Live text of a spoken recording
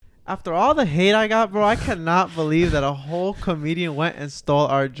After all the hate I got, bro, I cannot believe that a whole comedian went and stole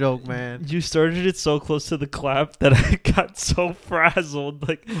our joke, man. You started it so close to the clap that I got so frazzled.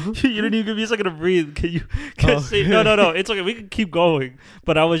 Like, you didn't even give me a second to breathe. Can you say, no. It's okay. We can keep going.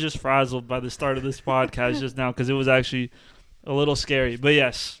 But I was just frazzled by the start of this podcast just now because it was actually a little scary. But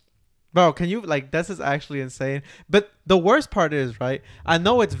yes. Bro, can you, like, this is actually insane. But the worst part is, right, I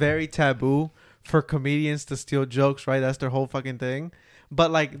know it's very taboo for comedians to steal jokes, right? That's their whole fucking thing. But,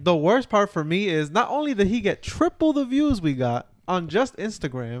 like, the worst part for me is not only did he get triple the views we got on just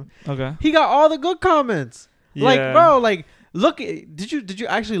Instagram, Okay. he got all the good comments. Yeah. Like, bro, like, look, did you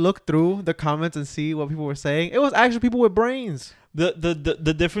actually look through the comments and see what people were saying? It was actually people with brains. The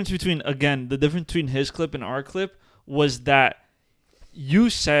difference between his clip and our clip was that you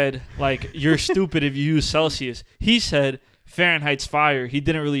said, like, you're stupid if you use Celsius. He said Fahrenheit's fire. He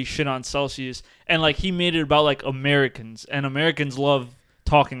didn't really shit on Celsius. And, like, he made it about, like, Americans. And Americans love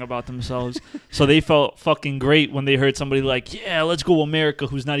talking about themselves. So they felt fucking great when they heard somebody like, yeah, let's go America,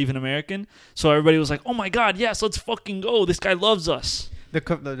 who's not even American. So everybody was like, oh my God, yes, let's fucking go. This guy loves us.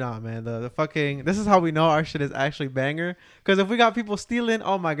 Nah, man, the fucking, this is how we know our shit is actually banger. Because if we got people stealing,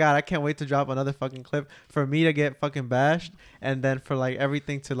 oh my God, I can't wait to drop another fucking clip for me to get fucking bashed. And then for, like,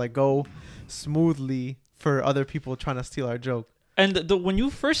 everything to, like, go smoothly for other people trying to steal our joke. And when you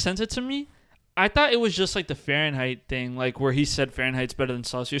first sent it to me, I thought it was just like the Fahrenheit thing, like where he said Fahrenheit's better than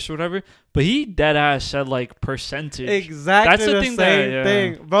Celsius or whatever. But he dead ass said like percentage. Exactly. That's the thing same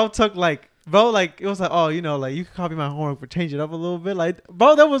thing. Bro took like, it was like, oh, you know, like, you can copy my homework but change it up a little bit. Like,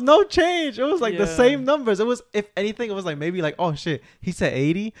 bro, there was no change. It was like the same numbers. It was, if anything, it was like maybe like, oh shit, he said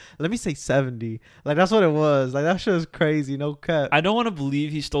 80. Let me say 70. Like, that's what it was. Like, that shit was crazy. No cut. I don't want to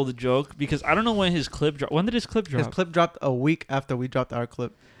believe he stole the joke because I don't know when his clip dropped. When did his clip drop? His clip dropped a week after we dropped our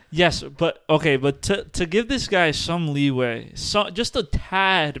clip. Yes, but okay, but to give this guy some leeway, just a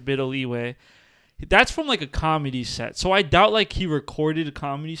tad bit of leeway, that's from like a comedy set. So I doubt like he recorded a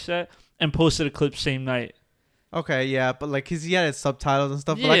comedy set and posted a clip same night. Okay, yeah, but like, cause he had his subtitles and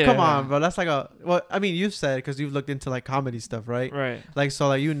stuff. But like, come on, bro, that's like well, I mean, you've said because you've looked into like comedy stuff, right? Right. Like, so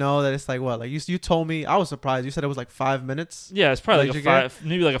like, you know that it's like what, like you told me, I was surprised. You said it was like 5 minutes. Yeah, it's probably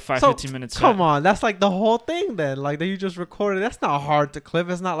like a 15 minutes. Come on, that's like the whole thing then. Like that you just recorded. That's not hard to clip.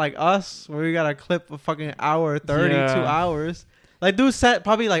 It's not like us where we gotta clip a fucking hour 30, 2 hours. Like, dude said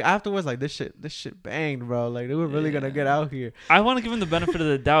probably like afterwards, like this shit banged, bro. Like, they were really gonna get out here. I want to give him the benefit of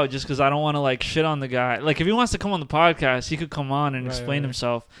the doubt just because I don't want to like shit on the guy. Like, if he wants to come on the podcast, he could come on and explain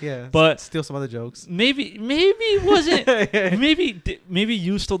himself. Yeah, but steal some other jokes. Maybe it wasn't. maybe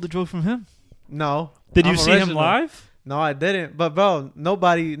you stole the joke from him. No. Did you see him live? No, I didn't. But bro,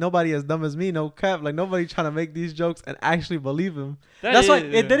 nobody as dumb as me, no cap. Like, nobody trying to make these jokes and actually believe him. That's why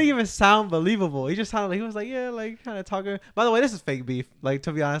it didn't even sound believable. He just sounded like he was like, yeah, like kind of talking. By the way, this is fake beef. Like,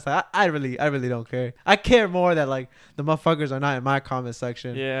 to be honest, like, I really don't care. I care more that like the motherfuckers are not in my comment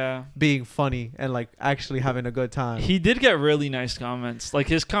section. Yeah, being funny and like actually having a good time. He did get really nice comments. Like,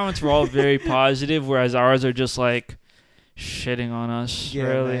 his comments were all very positive, whereas ours are just like shitting on us. Yeah,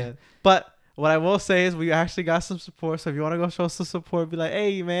 really. Man. But what I will say is we actually got some support. So if you want to go show some support, be like,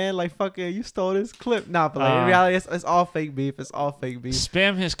 hey, man, like, fuck it, you stole this clip. Nah, but like, in reality, it's all fake beef. It's all fake beef.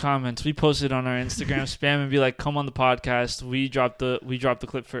 Spam his comments. We posted on our Instagram. Spam and be like, come on the podcast. We dropped the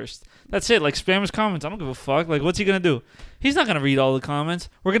clip first. That's it. Like, spam his comments. I don't give a fuck. Like, what's he going to do? He's not going to read all the comments.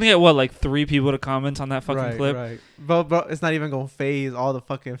 We're going to get, what, like 3 people to comment on that fucking clip? Right. Bro, it's not even going to phase all the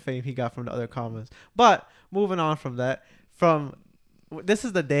fucking fame he got from the other comments. But moving on from that, this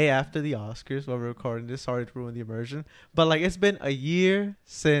is the day after the Oscars while we're recording this. Sorry to ruin the immersion. But, like, it's been a year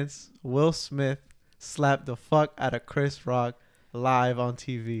since Will Smith slapped the fuck out of Chris Rock live on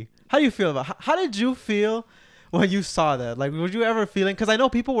TV. How do you feel about how did you feel when you saw that? Like, were you ever feeling... Because I know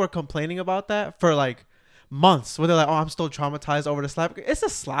people were complaining about that for, like, months. Where they're like, oh, I'm still traumatized over the slap. It's a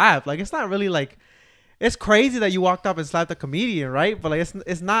slap. Like, it's not really, like... It's crazy that you walked up and slapped a comedian, right? But, like,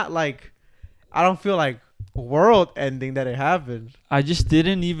 it's not, like... I don't feel like... world ending that it happened. I just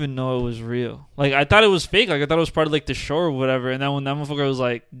didn't even know it was real. Like, I thought it was fake. Like, I thought it was part of like the show or whatever. And then when that motherfucker was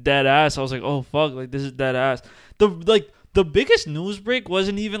like dead ass, I was like, oh fuck, like this is dead ass. The biggest news break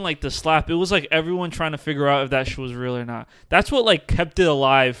wasn't even like the slap. It was like everyone trying to figure out if that shit was real or not. That's what like kept it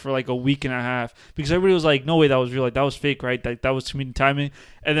alive for like a week and a half, because everybody was like, no way, that was real. Like, that was fake, right? Like, that was comedic timing.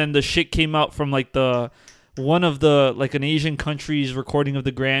 And then the shit came out from like one of the like an Asian country's recording of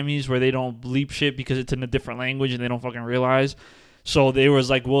the Grammys where they don't bleep shit because it's in a different language and they don't fucking realize. So there was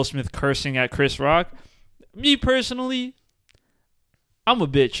like Will Smith cursing at Chris Rock. Me personally, I'm a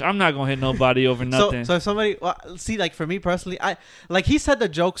bitch. I'm not gonna hit nobody over nothing. So if somebody see, like for me personally, I like he said the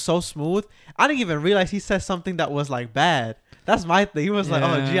joke so smooth. I didn't even realize he said something that was like bad. That's my thing. He was like,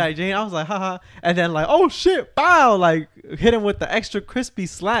 "Oh, G.I. Jane." I was like, "Haha," and then like, "Oh shit!" Bow, like hit him with the extra crispy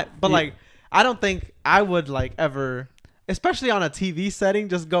slap. But like, I don't think I would like ever, especially on a TV setting,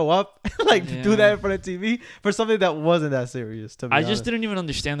 just go up like do that in front of TV for something that wasn't that serious. To be honest, just didn't even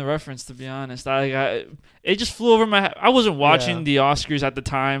understand the reference. To be honest, it just flew over my head. I wasn't watching the Oscars at the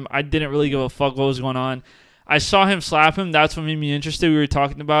time. I didn't really give a fuck what was going on. I saw him slap him. That's what made me interested. We were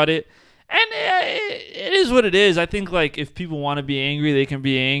talking about it. And it is what it is. I think, like, if people want to be angry, they can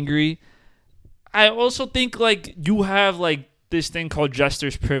be angry. I also think, like, you have, like, this thing called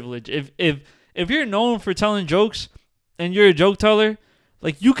jester's privilege. If you're known for telling jokes and you're a joke teller,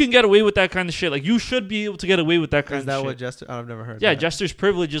 like, you can get away with that kind of shit. Like, you should be able to get away with that kind of shit. Is that what jester? I've never heard. Yeah, that. jester's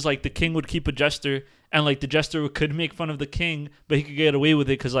privilege is, like, the king would keep a jester, and, like, the jester could make fun of the king, but he could get away with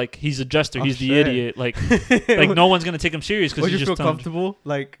it because, like, he's a jester. He's the idiot. Like no one's going to take him serious because he's just feel comfortable,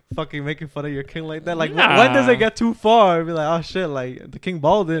 like, fucking making fun of your king like that? Like, when does it get too far? Be like, oh, shit, like, the king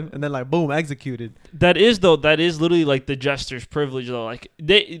balled him, and then, like, boom, executed. That is literally, like, the jester's privilege, though.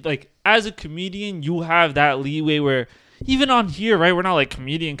 Like, as a comedian, you have that leeway where, even on here, right, we're not, like,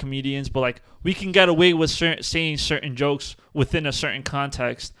 comedians, but, like, we can get away with saying certain jokes within a certain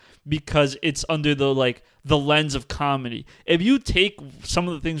context because it's under the lens of comedy. If you take some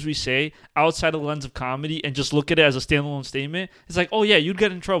of the things we say outside of the lens of comedy and just look at it as a standalone statement, it's like, oh yeah, you'd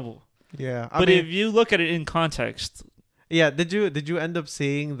get in trouble. Yeah. But if you look at it in context. Yeah, did you end up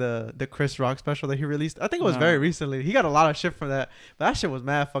seeing the Chris Rock special that he released? I think it was very recently. He got a lot of shit from that, but that shit was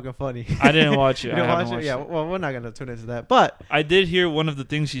mad fucking funny. I didn't watch it. You didn't watch it? Yeah, well, we're not gonna tune into that. But I did hear one of the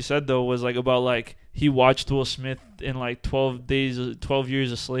things he said though was like about like he watched Will Smith in like 12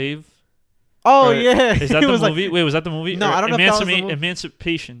 Years a Slave. Oh yeah, is that the movie? Wait, was that the movie? No, I don't know if that was the movie.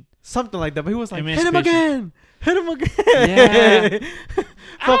 Emancipation. Something like that. But he was like, hit him again. Yeah.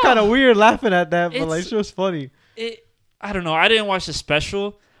 Felt kind of weird laughing at that, but like it was funny. I don't know. I didn't watch the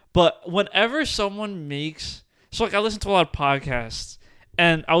special, but whenever someone makes... So, like, I listen to a lot of podcasts,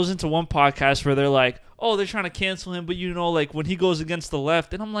 and I was into one podcast where they're like, oh, they're trying to cancel him, but, you know, like, when he goes against the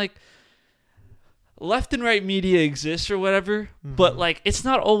left, and I'm like, left and right media exists or whatever, but, like, it's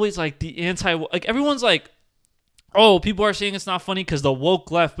not always, like, the anti... Like, everyone's like, oh, people are saying it's not funny because the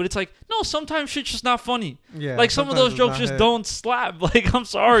woke left, but it's like, no, sometimes shit's just not funny. Yeah, like, some of those jokes just don't slap. Like, I'm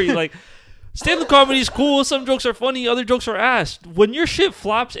sorry, like... Stand-up comedy is cool. Some jokes are funny. Other jokes are ass. When your shit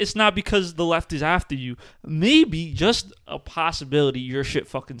flops, it's not because the left is after you. Maybe just a possibility your shit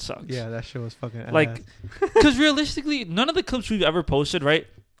fucking sucks. Yeah, that shit was fucking ass. Like, because realistically, none of the clips we've ever posted, right?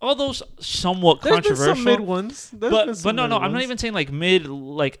 All those somewhat controversial. There's been some mid ones. But no, I'm not even saying like mid.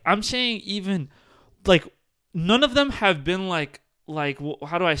 Like, I'm saying even like none of them have been like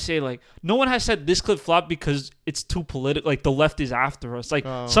how do I say, like, no one has said this clip flopped because it's too political, like the left is after us. Like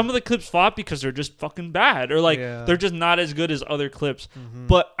some of the clips flop because they're just fucking bad, or like they're just not as good as other clips.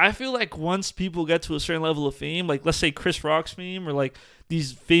 But I feel like once people get to a certain level of fame, like let's say Chris Rock's fame, or like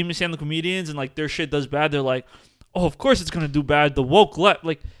these famous stand-up comedians, and like their shit does bad, they're like, oh, of course it's gonna do bad. The woke left,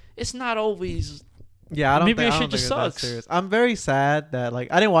 like, it's not always. Yeah, I don't maybe think, your shit just sucks. I'm very sad that, like,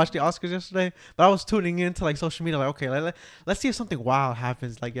 I didn't watch the Oscars yesterday, but I was tuning into like social media, like, okay, let's see if something wild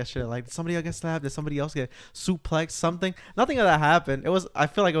happens. Like yesterday, like did somebody else get slapped? Did somebody else get suplexed? Something. Nothing of that happened. I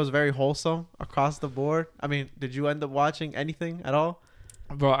feel like it was very wholesome across the board. I mean, did you end up watching anything at all?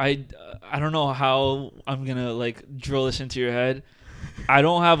 Bro, I don't know how I'm gonna like drill this into your head. I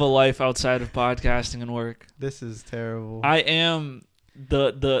don't have a life outside of podcasting and work. This is terrible. I am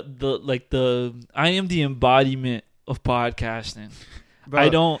I am the embodiment of podcasting.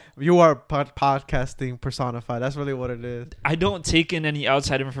 Bro, you are podcasting personified. That's really what it is. I don't take in any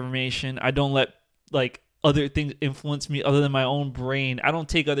outside information. I don't let like other things influence me other than my own brain. I don't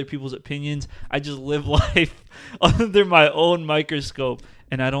take other people's opinions. I just live life under my own microscope,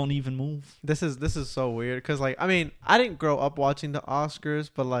 and I don't even move. This is so weird because, like, I mean, I didn't grow up watching the Oscars,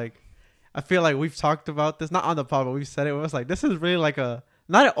 but like, I feel like we've talked about this, not on the pod, but we've said it. It was like, this is really like not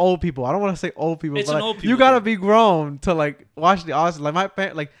an old people. I don't want to say old people, it's but an like, old people you gotta be grown to like watch the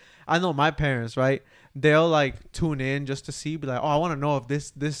Oscars. Like I know my parents, right? They'll like tune in just to see, be like, oh, I want to know if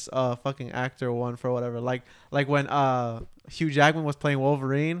this fucking actor won for whatever. Like when Hugh Jackman was playing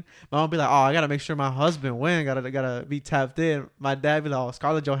Wolverine, my mom be like, oh, I gotta make sure my husband win. Gotta be tapped in. My dad be like, oh,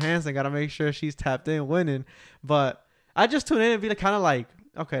 Scarlett Johansson, gotta make sure she's tapped in winning. But I just tune in and be like, kind of like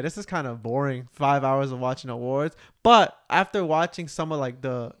okay, this is kind of boring. 5 hours of watching awards. But after watching some of like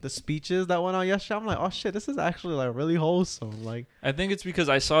the speeches that went on yesterday, I'm like, oh shit, this is actually like really wholesome. Like, I think it's because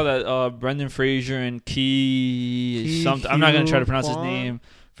I saw that Brendan Fraser and Key something. I'm not gonna try to pronounce his name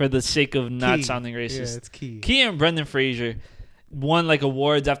for the sake of not Key. sounding racist. Yeah, it's Key. Key and Brendan Fraser won like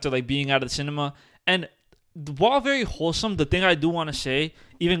awards after like being out of the cinema. And while very wholesome, the thing I do want to say,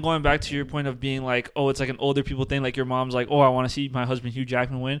 even going back to your point of being like, oh, it's like an older people thing, like your mom's like, oh, I want to see my husband Hugh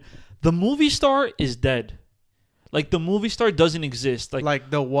Jackman win. The movie star is dead. Like, the movie star doesn't exist. Like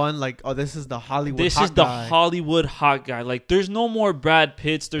the one, like, oh, this is the Hollywood this hot is the guy. Hollywood hot guy. Like, there's no more Brad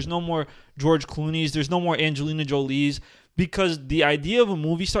Pitts. There's no more George Clooney's. There's no more Angelina Jolie's. Because the idea of a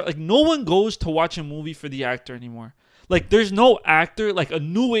movie star, like, no one goes to watch a movie for the actor anymore. Like, there's no actor, like a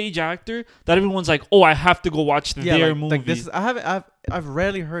new age actor, that everyone's like, oh, I have to go watch their movie. Like this is, I've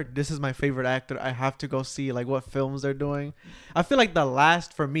rarely heard this is my favorite actor. I have to go see like what films they're doing. I feel like the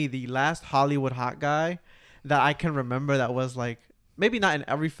last Hollywood hot guy that I can remember that was like, maybe not in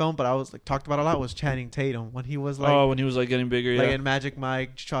every film, but I was like talked about a lot, was Channing Tatum when he was like, when he was like getting bigger, like yeah. in Magic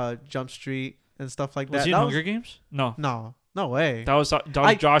Mike, Jump Street and stuff like that. Was he in That Hunger Games? No. No way. That was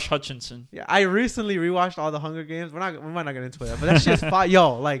Josh Hutcherson. Yeah, I recently rewatched all the Hunger Games. We might not get into it, but that shit's fire.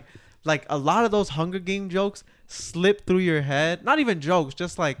 Yo, like a lot of those Hunger Game jokes slip through your head. Not even jokes,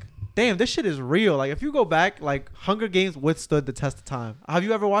 just like, damn, this shit is real. Like, if you go back, like, Hunger Games withstood the test of time. Have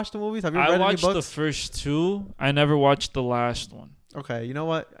you ever watched the movies? Have you read any books? I watched the first two. I never watched the last one. Okay, you know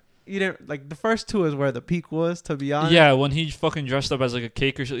what? You didn't like the first two is where the peak was, to be honest. Yeah, when he fucking dressed up as like a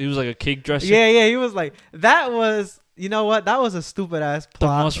cake or something. He was like a cake dresser. Yeah, he was like, that was. You know what? That was a stupid ass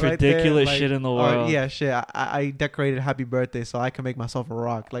plot. The most ridiculous shit in the world. Yeah, shit. I decorated Happy Birthday so I can make myself a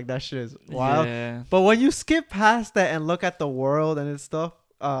rock. Like, that shit is wild. Yeah. But when you skip past that and look at the world and its stuff,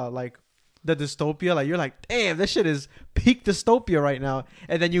 like the dystopia, like, you're like, damn, this shit is peak dystopia right now.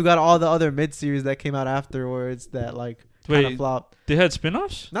 And then you got all the other mid-series that came out afterwards that like kind of flopped. They had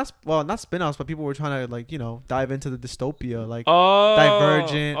spin-offs? Not spin-offs, but people were trying to like, you know, dive into the dystopia, like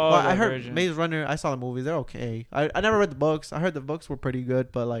Divergent. I heard Maze Runner. I saw the movies; they're okay. I never read the books. I heard the books were pretty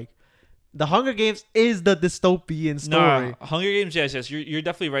good, but like, the Hunger Games is the dystopian story. Nah, Hunger Games, yes. You're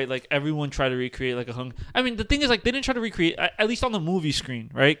definitely right. Like, everyone tried to recreate like a Hunger. I mean, the thing is, like, they didn't try to recreate, at least on the movie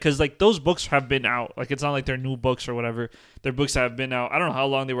screen, right? Because like those books have been out. Like, it's not like they're new books or whatever. They're books that have been out. I don't know how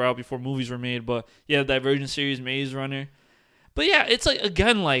long they were out before movies were made, but yeah, the Divergent series, Maze Runner. But yeah, it's like,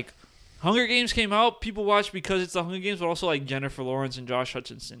 again, like, Hunger Games came out, people watched because it's the Hunger Games, but also like Jennifer Lawrence and Josh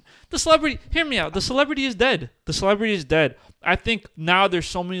Hutcherson. The celebrity, hear me out, the celebrity is dead. The celebrity is dead. I think now there's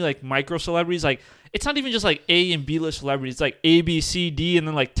so many like micro celebrities, like, it's not even just like A and B list celebrities, it's like A, B, C, D, and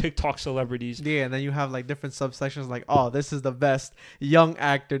then like TikTok celebrities. Yeah, and then you have like different subsections, like, oh, this is the best young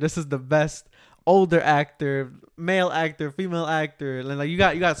actor, this is the best older actor, male actor, female actor, and like you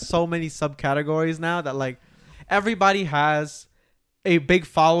got so many subcategories now that like everybody has a big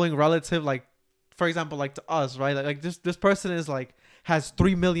following relative, like, for example, like to us, right? Like this person is like has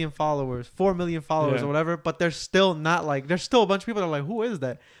 3 million followers, 4 million followers, or whatever, but they're still not like, there's still a bunch of people that are like, who is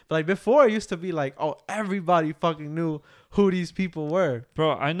that? But like before, it used to be like, oh, everybody fucking knew who these people were.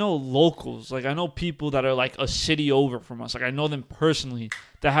 Bro, I know locals, like I know people that are like a city over from us. Like, I know them personally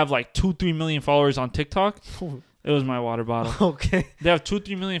that have like 2-3 million followers on TikTok. It was my water bottle. Okay. They have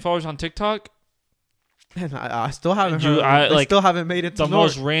 2-3 million followers on TikTok. And I still haven't heard. I still haven't made it to the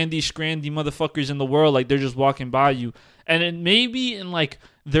most randy scrandy motherfuckers in the world. Like, they're just walking by you, and it maybe in like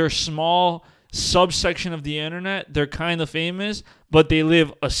their small subsection of the internet, they're kind of famous, but they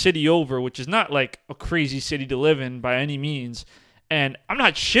live a city over, which is not like a crazy city to live in by any means. And I'm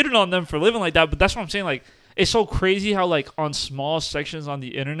not shitting on them for living like that, but that's what I'm saying. Like, it's so crazy how like on small sections on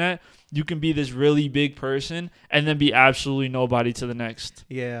the internet, you can be this really big person and then be absolutely nobody to the next.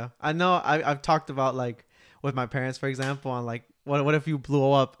 Yeah, I know. I've talked about like with my parents, for example, on like what if you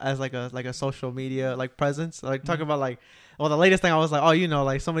blew up as like a social media like presence, like talking about like, well, the latest thing I was like, oh, you know,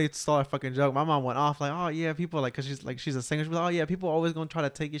 like somebody stole a fucking joke. My mom went off like, oh yeah, people like, cause she's a singer. She's like, oh yeah, people always gonna try to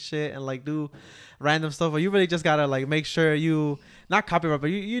take your shit and like do random stuff, but you really just gotta like make sure you not copyright, but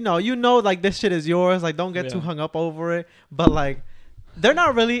you know like this shit is yours. Like, don't get too hung up over it. But like, they're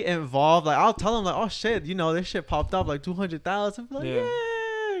not really involved. Like, I'll tell them like, oh shit, you know, this shit popped up like 200,000. Like,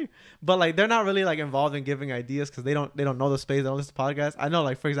 yay! But like, they're not really like involved in giving ideas because they don't know the space. They don't listen to podcasts. I know,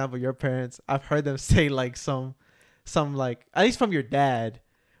 like, for example, your parents, I've heard them say like some like, at least from your dad,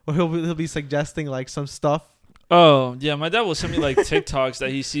 where he'll be suggesting like some stuff. Oh yeah, my dad will send me like TikToks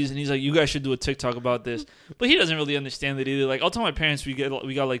that he sees, and he's like, "You guys should do a TikTok about this," but he doesn't really understand it either. Like, I'll tell my parents we got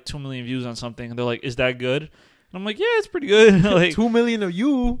like 2 million views on something, and they're like, "Is that good?" And I'm like, "Yeah, it's pretty good." Like, 2 million of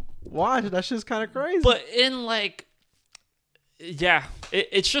you watch that shit's kind of crazy. But in like, yeah,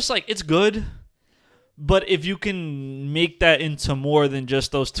 it's just like it's good, but if you can make that into more than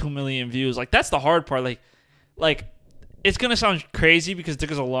just those 2 million views, like that's the hard part. Like it's gonna sound crazy because it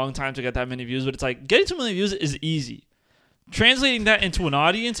took us a long time to get that many views, but it's like getting 2 million views is easy. Translating that into an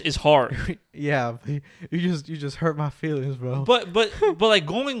audience is hard. Yeah, you just hurt my feelings, bro. But like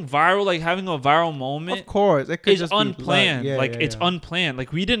going viral, like having a viral moment, Of course, it could is just unplanned. Be It's unplanned.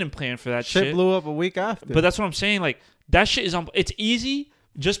 Like we didn't plan for that shit. shit. Blew up a week after. But that's what I'm saying. Like that shit is it's easy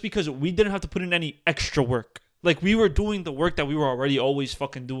just because we didn't have to put in any extra work. Like we were doing the work that we were already always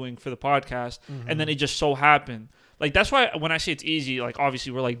fucking doing for the podcast, and then it just so happened. Like that's why when I say it's easy, like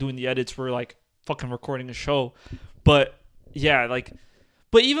obviously we're like doing the edits, we're like fucking recording a show, but yeah, like,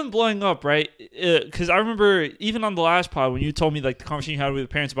 but even blowing up, right? Because I remember even on the last pod when you told me like the conversation you had with your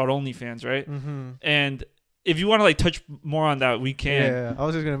parents about OnlyFans, right? Mm-hmm. And if you want to like touch more on that, we can. Yeah, I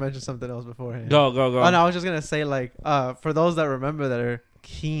was just gonna mention something else beforehand. Go. Oh no, I was just gonna say like, for those that remember that are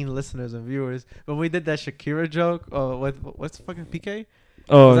keen listeners and viewers, when we did that Shakira joke, with what's fucking PK?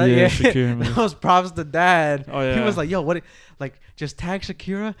 Oh Yeah, Shakira. That was props to Dad. Oh yeah. He was like, "Yo, what? Like, just tag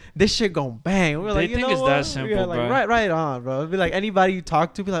Shakira. This shit gon' bang." We were like, They "You think know it's what?" that simple, Yeah, like, bro. right on, bro. It'd be like anybody you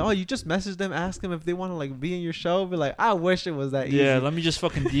talk to, be like, "Oh, you just message them, ask them if they want to like be in your show." Be like, "I wish it was that easy." Yeah, let me just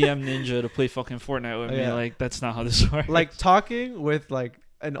fucking DM Ninja to play fucking Fortnite with me. Yeah. Like that's not how this works. Like talking with like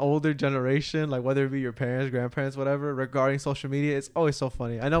an older generation, like whether it be your parents, grandparents, whatever, regarding social media, it's always so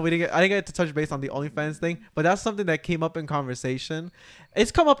funny. I know I didn't get to touch base on the OnlyFans thing, but that's something that came up in conversation.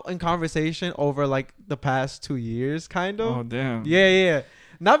 It's come up in conversation over like the past 2 years, kind of. Oh damn. Yeah.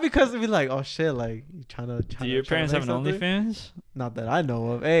 Not because it'd be like, oh shit, like you trying to. Do your parents have an OnlyFans? Not that I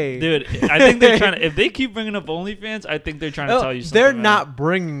know of. Hey, Dude, I think they're trying to. If they keep bringing up OnlyFans, I think they're trying to tell you something. They're man. not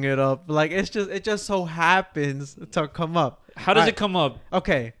bringing it up. Like it just so happens to come up. How does I- it come up?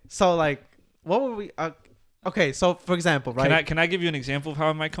 Okay, so like, what would we? Okay, so for example, right? Can I give you an example of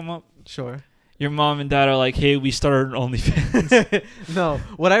how it might come up? Sure. Your mom and dad are like, "Hey, we started an OnlyFans." No,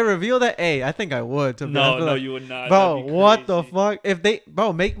 would I reveal that? Hey, I think I would. To be honest, no, like, you would not. bro, That'd be what the crazy. fuck? If they,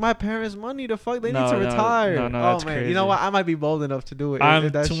 make my parents money to fuck, they need No, to no, retire. no, Oh that's man, crazy. you know what? I might be bold enough to do it. I'm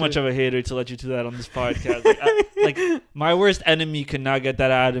if that too much shit- of a hater to let you do that on this podcast. Like my worst enemy could not get that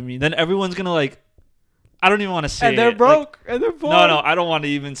out of me. Then everyone's gonna like. I don't even want to say. And they're it. broke. And they're poor. No, I don't want to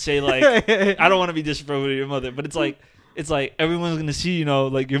even say like. I don't want to be disrespectful to your mother, but it's like everyone's gonna see,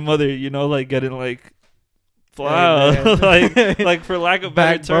 like your mother, like getting like, wow, man. like for lack of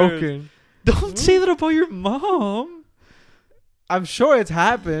back better terms. broken. Don't say that about your mom. I'm sure it's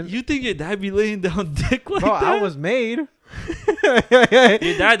happened. You think your dad be laying down dick like Bro, that? I was made.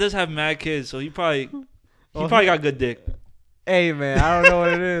 Your dad does have mad kids, so he probably got good dick. Hey man, I don't know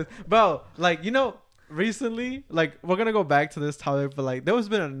what it is, bro. Like recently, like we're gonna go back to this topic, but like there has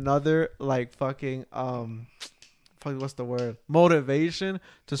been another like fucking what's the word? Motivation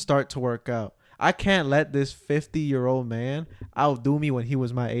to start to work out. I can't let this 50-year-old man outdo me when he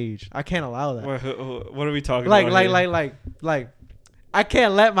was my age. I can't allow that. What are we talking about? Like I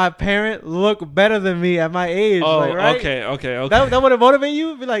can't let my parent look better than me at my age. Oh, like, right? okay. That would motivate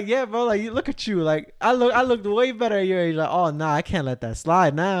you. Be like, yeah, bro. Like, look at you. Like, I looked way better at your age. Like, oh nah, I can't let that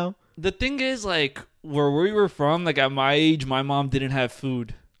slide now. The thing is, like, where we were from, like at my age, my mom didn't have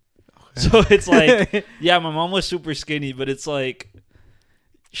food, so it's like, yeah, my mom was super skinny, but it's like.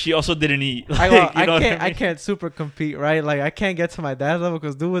 She also didn't eat. Like, I can't super compete, right? Like I can't get to my dad's level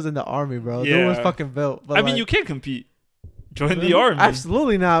because dude was in the army, bro. Yeah. Dude was fucking built. But I mean, you can compete. Join the army.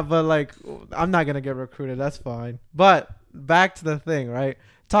 Absolutely not. But like, I'm not gonna get recruited. That's fine. But back to the thing, right?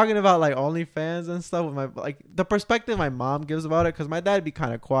 Talking about like OnlyFans and stuff with my the perspective my mom gives about it, because my dad be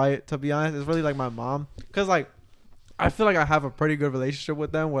kind of quiet, to be honest. It's really like my mom, because like I feel like I have a pretty good relationship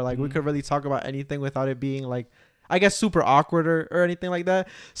with them where like we could really talk about anything without it being like, I guess, super awkward or anything like that.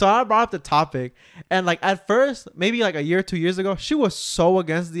 So I brought up the topic, and like at first, maybe like a year, 2 years ago, she was so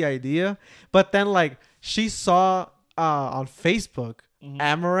against the idea. But then like she saw on Facebook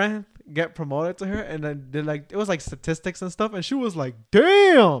Amaranth get promoted to her, and then did like it was like statistics and stuff, and she was like,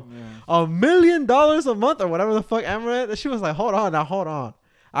 damn, $1 million a month or whatever the fuck Amaranth. And she was like, hold on.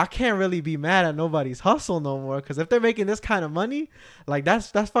 I can't really be mad at nobody's hustle no more, because if they're making this kind of money, like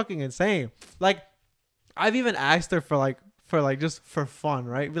that's fucking insane. Like I've even asked her for just for fun,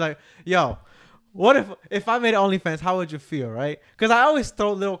 right? Be like, yo, what if I made OnlyFans, how would you feel, right? Because I always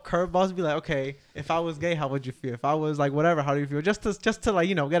throw little curveballs, be like, okay, if I was gay, how would you feel? If I was like whatever, how do you feel? Just to like,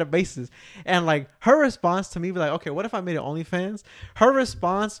 get a basis. And like her response to me, be like, okay, what if I made it OnlyFans? Her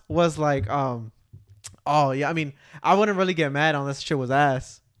response was like, oh yeah, I mean, I wouldn't really get mad unless shit was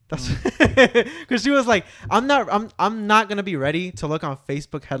ass. That's because she was like, I'm not gonna be ready to look on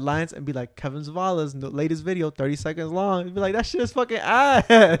Facebook headlines and be like, Kevin Zavala's latest video 30 seconds long. Be like, that shit is fucking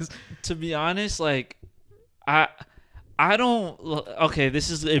ass. To be honest, like I don't. Okay, this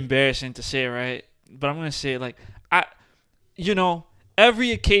is embarrassing to say, right? But I'm gonna say it. Like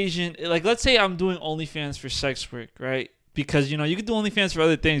every occasion. Like, let's say I'm doing OnlyFans for sex work, right? Because you can do OnlyFans for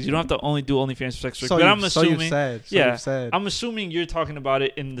other things. You don't have to only do OnlyFans for sex work. But I'm assuming, I'm assuming you're talking about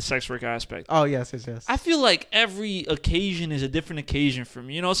it in the sex work aspect. Oh yes. I feel like every occasion is a different occasion for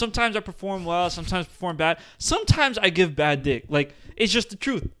me. Sometimes I perform well, sometimes I perform bad. Sometimes I give bad dick. Like, it's just the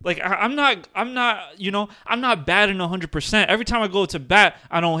truth. Like, I'm not batting 100%. Every time I go to bat,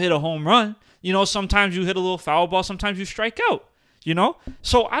 I don't hit a home run. Sometimes you hit a little foul ball, sometimes you strike out.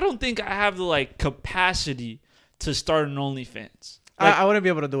 So I don't think I have the capacity to start an OnlyFans. I wouldn't be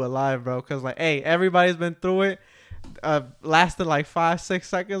able to do it live, bro, because hey, everybody's been through it. Lasted 5-6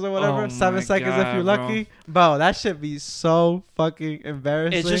 seconds or whatever, 7 seconds if you're lucky, bro. That should be so fucking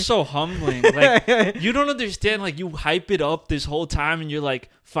embarrassing. It's just so humbling. Like, you don't understand. Like, you hype it up this whole time, and you're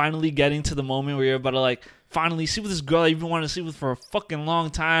finally getting to the moment where you're about to finally see with this girl that you've been wanting to see with for a fucking long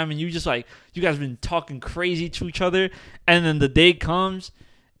time, and you just you guys been talking crazy to each other, and then the day comes,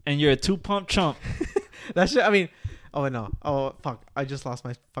 and you're a 2-pump chump. That shit. I mean, oh no. Oh fuck. I just lost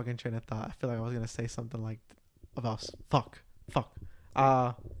my fucking train of thought. I feel like I was gonna say something about fuck.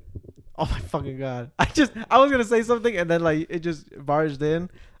 Oh my fucking god. I was gonna say something and then it just barged in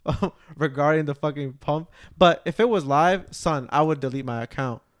regarding the fucking pump. But if it was live, son, I would delete my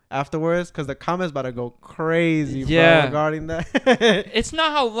account afterwards because the comments about to go crazy, bro, regarding that. It's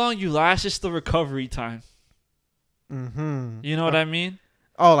not how long you last; it's the recovery time. Mm-hmm. You know what I mean?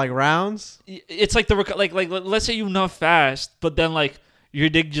 Oh, like rounds? It's like let's say you nut fast, but then your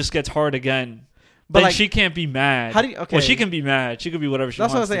dick just gets hard again. But then she can't be mad. How do you? Okay. Well, she can be mad. She could be whatever she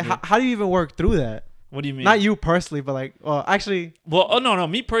wants. That's what I'm saying. How do you even work through that? What do you mean? Not you personally, but actually. Well, no.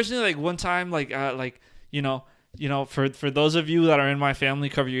 Me personally, one time, for those of you that are in my family,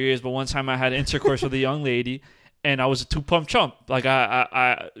 cover your ears. But one time I had intercourse with a young lady, and I was a 2-pump chump.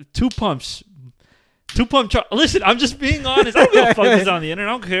 I 2 pumps. 2-pump chump. Listen, I'm just being honest. I don't give a fuck this on the internet.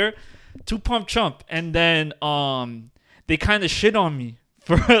 I don't care. 2-pump chump. And then they kind of shit on me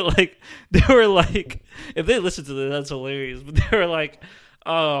for they were like, if they listen to this, that's hilarious. But they were like,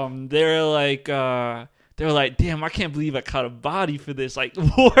 damn, I can't believe I caught a body for this.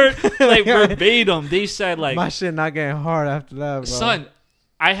 Verbatim. They said my shit not getting hard after that, bro. Son,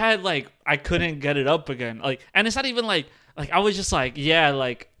 I had I couldn't get it up again. And it's not even I was just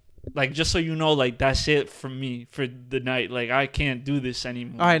just so you know, that's it for me for the night. I can't do this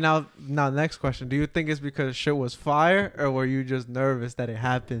anymore. All right, now next question. Do you think it's because shit was fire, or were you just nervous that it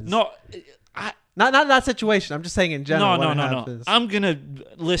happens? No, not that situation. I'm just saying in general. No. I'm gonna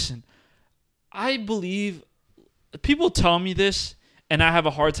listen. I believe people tell me this, and I have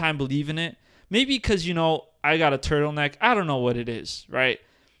a hard time believing it. Maybe because I got a turtleneck. I don't know what it is, right?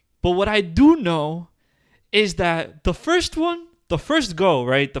 But what I do know is that the first go,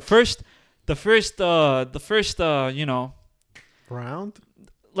 right? The first round.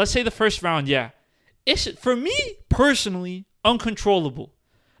 Let's say the first round, yeah. It's for me personally uncontrollable.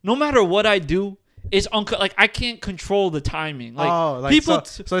 No matter what I do, it's I can't control the timing. People.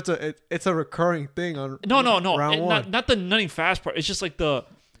 So it's a recurring thing on. No. Round one. Not the nutting fast part. It's just I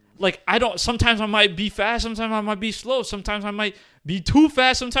don't. Sometimes I might be fast. Sometimes I might be slow. Sometimes I might be too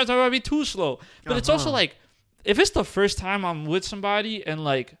fast. Sometimes I might be too slow. But it's also if it's the first time I'm with somebody and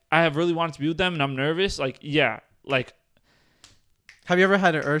I have really wanted to be with them and I'm nervous, have you ever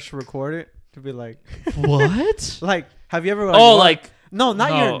had an urge to record it? To be like, what? Have you ever? No,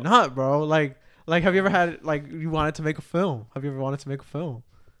 not your nut, bro. Have you ever had you wanted to make a film? Have you ever wanted to make a film?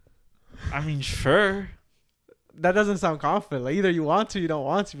 I mean, sure. That doesn't sound confident. Either you want to, you don't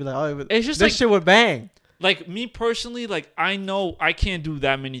want to. Be it's just this shit would bang. Me personally, I know I can't do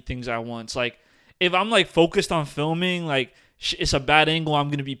that many things at once. If I'm focused on filming, it's a bad angle, I'm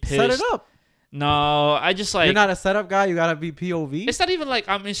gonna be pissed. Set it up. No, I just you're not a setup guy. You gotta be POV. It's not even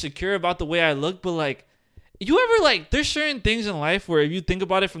I'm insecure about the way I look, but you ever there's certain things in life where if you think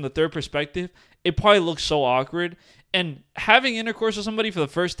about it from the third perspective, it probably looks so awkward. And having intercourse with somebody for the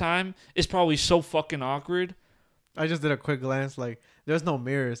first time is probably so fucking awkward. I just did a quick glance. There's no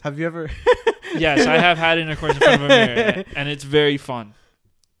mirrors. Have you ever? Yes, I have had intercourse in front of a mirror, and it's very fun.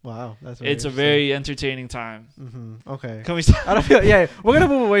 Wow, it's a very entertaining time. Mm-hmm. Okay, can we stop? I don't feel. Yeah, we're gonna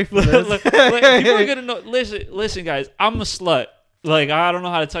move away from this. People are gonna know. Listen, guys. I'm a slut. I don't know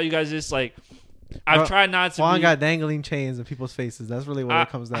how to tell you guys this. I've tried not to. Juan got dangling chains in people's faces. That's really what it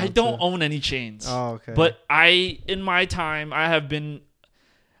comes down to. I don't own any chains. Oh, okay. But in my time, I have been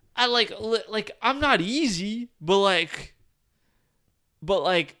I like I'm not easy, but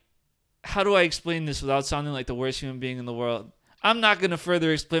how do I explain this without sounding like the worst human being in the world? I'm not gonna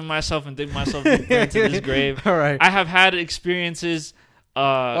further explain myself and dig myself deeper into this grave. All right. I have had experiences.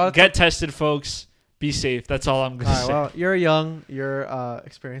 Get tested, folks. Be safe. That's all I'm gonna say. Well, you're young. You're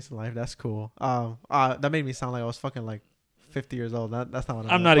experienced in life. That's cool. That made me sound like I was fucking like 50 years old. That's not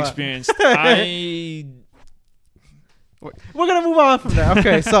what I'm not experienced. We're gonna move on from that.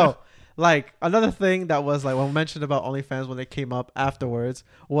 Okay, so like another thing that was like when we mentioned about OnlyFans when they came up afterwards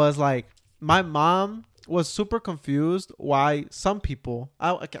was like my mom was super confused why some people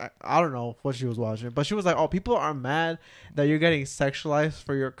I don't know what she was watching, but she was like, oh, people are mad that you're getting sexualized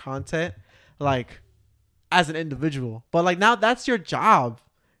for your content, like as an individual, but like now that's your job.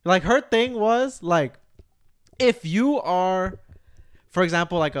 Like her thing was like, if you are, for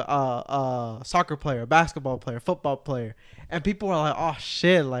example, like a soccer player, basketball player, football player, and people are like, oh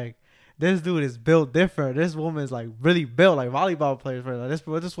shit, like this dude is built different, this woman is like really built, like volleyball players,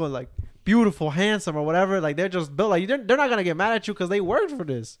 like this one like beautiful, handsome, or whatever, like they're just built, like they're not gonna get mad at you because they worked for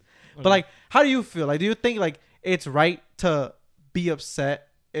this. Okay. But like, how do you feel? Like, do you think like it's right to be upset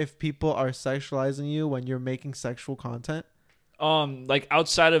if people are sexualizing you when you're making sexual content? Like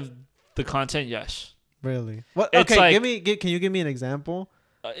outside of the content, yes. Really? What? It's okay, like, can you give me an example?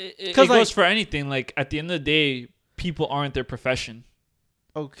 It goes for anything. Like at the end of the day, people aren't their profession.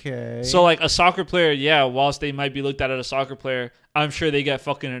 Okay. So like a soccer player, yeah, whilst they might be looked at as a soccer player, I'm sure they get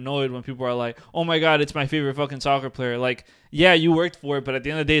fucking annoyed when people are like, oh my God, it's my favorite fucking soccer player. Like, yeah, you worked for it, but at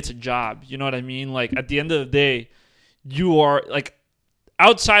the end of the day, it's a job. You know what I mean? Like at the end of the day, you are like,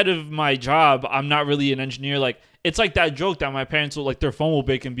 outside of my job, I'm not really an engineer. Like it's like that joke that my parents will like, their phone will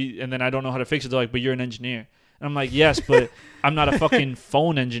break and then I don't know how to fix it. They're like, but you're an engineer. And I'm like, yes, but I'm not a fucking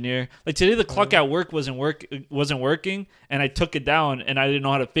phone engineer. Like today, the clock at work wasn't working, and I took it down, and I didn't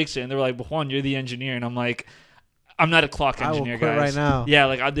know how to fix it. And they were like, "But Juan, you're the engineer," and I'm like, "I'm not a clock engineer, I will quit guys. Right now. Yeah,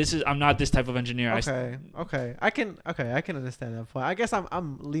 like I'm not this type of engineer." Okay, I can understand that point. I guess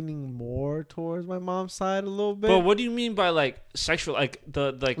I'm leaning more towards my mom's side a little bit. But what do you mean by like sexual? Like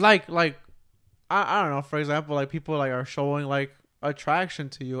the like I don't know. For example, like people like are showing like attraction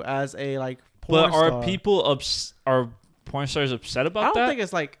to you as a like. But are people are porn stars upset about that? I don't think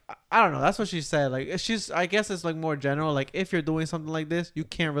it's like, I don't know. That's what she said. Like I guess it's like more general. Like if you're doing something like this, you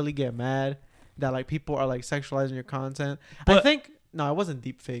can't really get mad that like people are like sexualizing your content. But I think no, it wasn't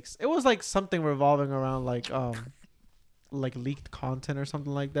deep fakes. It was like something revolving around like leaked content or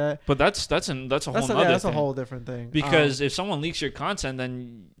something like that. But that's a whole different thing. Because if someone leaks your content,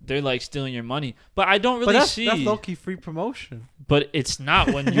 then they're like stealing your money. But I don't really see. That's low key free promotion. But it's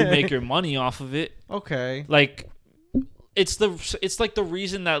not when you make your money off of it. Okay. Like, it's like the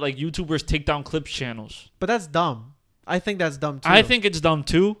reason that like YouTubers take down clips channels. But that's dumb. I think that's dumb too. I think it's dumb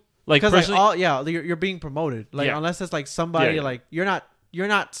too. Like personally, you're being promoted. Like unless it's like somebody like you're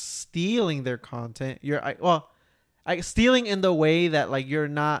not stealing their content. Stealing in the way that like you're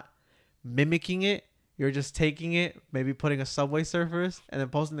not mimicking it. You're just taking it, maybe putting a Subway Surfers and then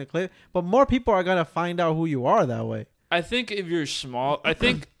posting the clip. But more people are gonna find out who you are that way. I think if you're small, I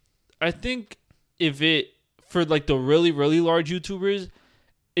think if it for like the really really large YouTubers,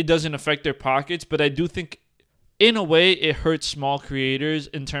 it doesn't affect their pockets. But I do think, in a way, it hurts small creators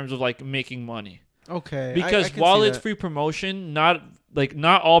in terms of like making money. Okay. Because while it's free promotion, not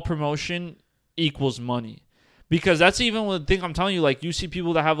all promotion equals money. Because that's even the thing I'm telling you. Like you see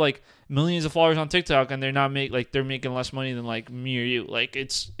people that have like millions of followers on TikTok and they're making less money than like me or you. Like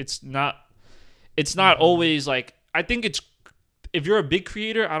it's not always like, I think if you're a big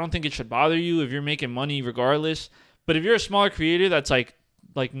creator, I don't think it should bother you if you're making money regardless. But if you're a smaller creator that's like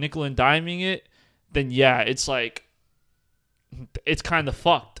nickel and diming it, then yeah, it's like it's kind of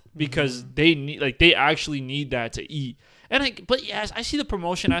fucked because they actually need that to eat. But yes, I see the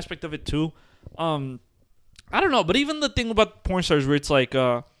promotion aspect of it too. I don't know, but even the thing about porn stars where it's like,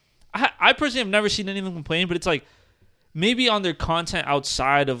 I personally have never seen anyone complain, but it's like maybe on their content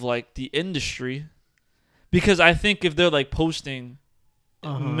outside of like the industry, because I think if they're like posting,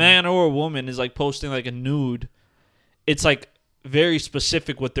 man or a woman is like posting like a nude, it's like very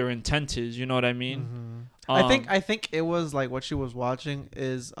specific what their intent is. You know what I mean? Mm-hmm. I think it was like what she was watching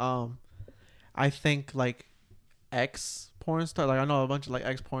is, I think like X porn star, like I know a bunch of like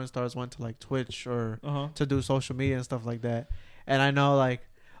ex porn stars went to like Twitch or to do social media and stuff like that, and I know like,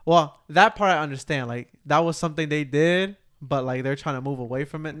 well, that part I understand, like that was something they did, but like they're trying to move away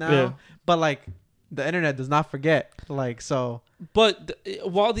from it now. But like the internet does not forget, like so. But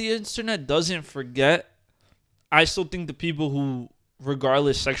while the internet doesn't forget, I still think the people who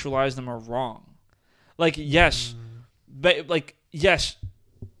regardless sexualize them are wrong. Like yes, but like yes,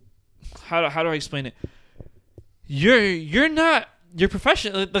 how do I explain it? You're not your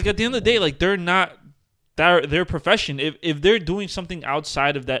profession. Like at the end of the day, like they're not their profession. If they're doing something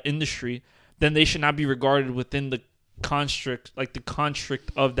outside of that industry, then they should not be regarded within the construct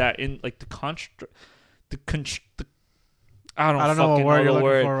of that in like the construct the I don't know what fucking word know you're the looking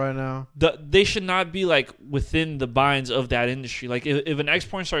word. for right now. They should not be like within the binds of that industry. Like if an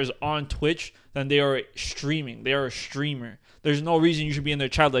ex-porn star is on Twitch, then they are streaming. They are a streamer. There's no reason you should be in their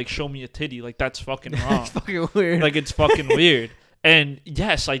chat like show me a titty. Like that's fucking wrong. It's fucking weird. Like it's fucking weird. And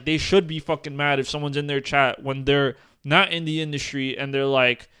yes, like they should be fucking mad if someone's in their chat when they're not in the industry and they're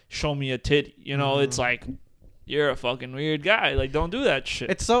like show me a titty. You know, it's like you're a fucking weird guy. Like don't do that shit.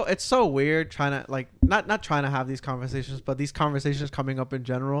 It's so weird trying to like not trying to have these conversations, but these conversations coming up in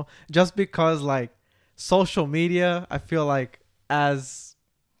general, just because like social media, I feel like has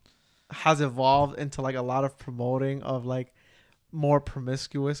evolved into like a lot of promoting of like more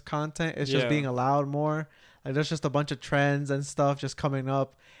promiscuous content. It's just being allowed more. Like there's just a bunch of trends and stuff just coming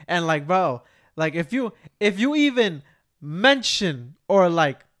up, and like bro, like if you even mention or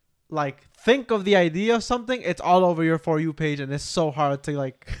like think of the idea of something, it's all over your For You page, and it's so hard to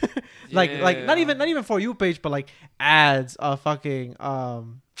like like not even For You page, but like ads, fucking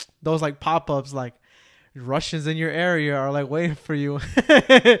those like pop-ups like Russians in your area are like waiting for you.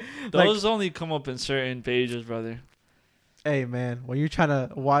 Those only come up in certain pages, brother. Hey man, when you're trying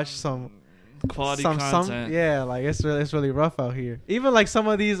to watch some quality content, yeah, like it's really rough out here. Even like some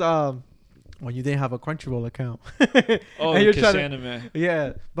of these when you didn't have a Crunchyroll account. Oh, and you're Kiss Anime.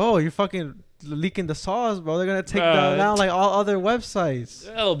 Yeah, bro, you're fucking leaking the sauce, bro. They're gonna take down like all other websites.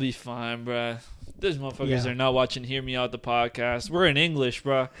 That'll be fine, bro. These motherfuckers are not watching Hear Me Out the podcast. We're in English,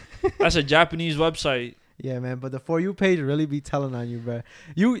 bro. That's a Japanese website. Yeah, man. But the For You page really be telling on you, bro.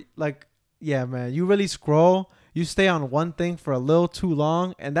 You like, yeah, man. You really scroll. You stay on one thing for a little too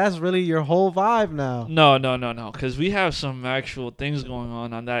long, and that's really your whole vibe now. No. Because we have some actual things going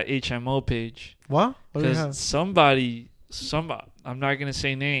on that HMO page. What? Because somebody, I'm not gonna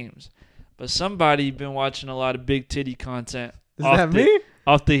say names, but somebody been watching a lot of big titty content. Is that me?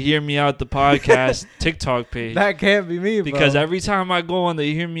 Off the Hear Me Out the podcast TikTok page. That can't be me, bro. Because every time I go on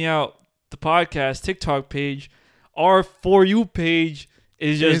the Hear Me Out the podcast TikTok page, our For You page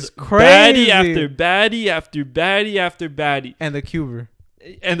is just baddie after baddie after baddie after baddie. And the Cuber.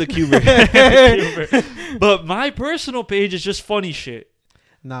 But my personal page is just funny shit.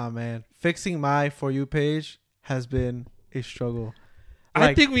 Nah, man. Fixing my For You page has been a struggle.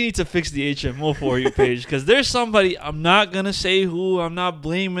 I think we need to fix the HMO For You page because there's somebody, I'm not going to say who, I'm not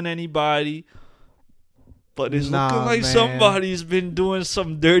blaming anybody, but it's looking like somebody's been doing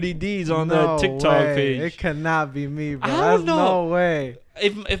some dirty deeds on that TikTok page. It cannot be me, bro. I don't know. No way.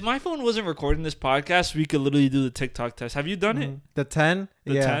 If my phone wasn't recording this podcast, we could literally do the TikTok test. Have you done it? The 10?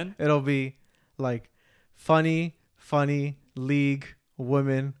 The 10? It'll be like funny, league,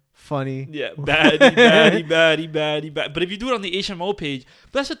 women, funny. Yeah, baddie. But if you do it on the HMO page,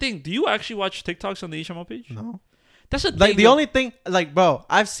 but that's the thing. Do you actually watch TikToks on the HMO page? No. That's the thing. Like the only thing, like bro,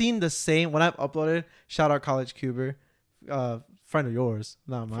 I've seen the same when I've uploaded. Shout out College Cuber, friend of yours,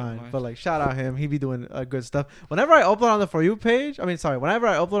 not mine, but like shout out him. He be doing good stuff. Whenever I upload on the For You page, whenever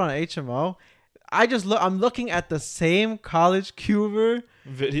I upload on HMO, I'm looking at the same College Cuber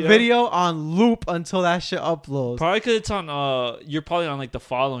video on loop until that shit uploads. Probably because it's on you're probably on like the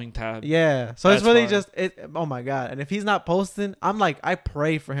following tab. Yeah, so it's really just it. Oh my god! And if he's not posting, I'm like I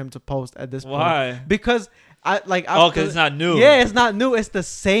pray for him to post at this point. Why? Because because it's not new. Yeah, it's not new. It's the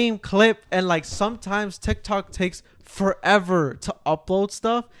same clip, and like sometimes TikTok takes forever to upload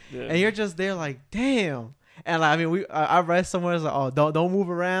stuff, and you're just there like, damn. And like, I mean, I read somewhere it's like, oh, don't move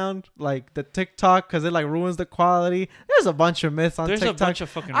around like the TikTok because it like ruins the quality. There's a bunch of myths on TikTok. There's a bunch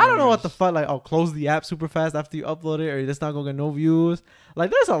of fucking. I don't know what the fuck. Like, oh, close the app super fast after you upload it, or you're just not gonna get no views. Like,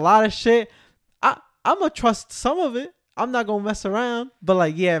 there's a lot of shit. I'm gonna trust some of it. I'm not gonna mess around. But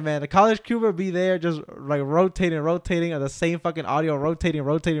like, yeah, man, the College Cuber be there just like rotating, or the same fucking audio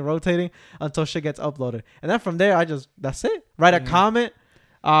rotating until shit gets uploaded. And then from there, that's it. Write a comment.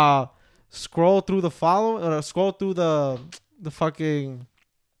 Scroll through the fucking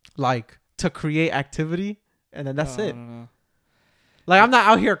like to create activity, and then that's it. Like, I'm not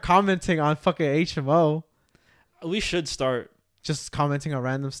out here commenting on fucking HMO. We should start just commenting on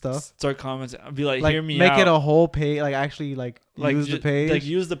random stuff. Start commenting. Be like hear me make out. It a whole page. Like actually use the page. Like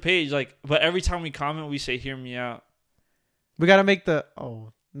use the page. Like, but every time we comment, we say hear me out. We gotta make the.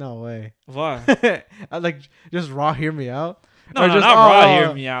 Oh no way. Why? Like just raw hear me out. No, not raw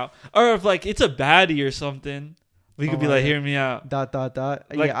hear me out. Or if like it's a baddie or something, we could be like hear me out. Dot.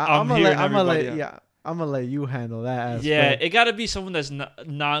 Like yeah, I'm gonna let. Yeah. I'm gonna let you handle that aspect. Yeah, it gotta be someone that's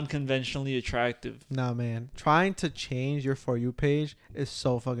non-conventionally attractive. Nah, man. Trying to change your For You page is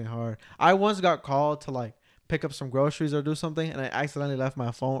so fucking hard. I once got called to like pick up some groceries or do something, and I accidentally left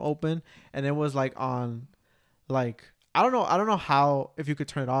my phone open, and it was like on, like I don't know how if you could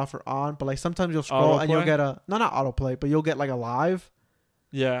turn it off or on, but like sometimes you'll scroll and you'll get a not autoplay, but you'll get like a live.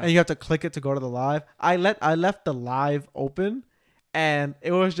 Yeah. And you have to click it to go to the live. I left the live open, and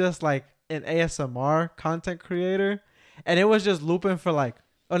it was just like an ASMR content creator, and it was just looping for like,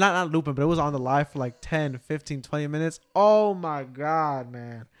 or not looping, but it was on the live for like 10, 15, 20 minutes. Oh my God,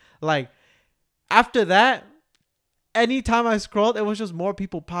 man. Like after that, anytime I scrolled, it was just more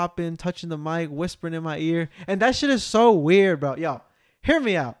people popping, touching the mic, whispering in my ear. And that shit is so weird, bro. Yo, hear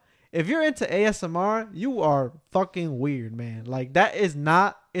me out. If you're into ASMR, you are fucking weird, man. Like, that is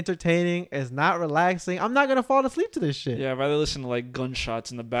not entertaining. It's not relaxing. I'm not going to fall asleep to this shit. Yeah, I'd rather listen to, like,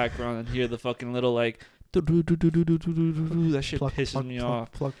 gunshots in the background and hear the fucking little, like, that shit pisses me off.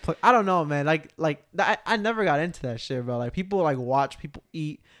 I don't know, man. I never got into that shit, bro. Like, people, like, watch people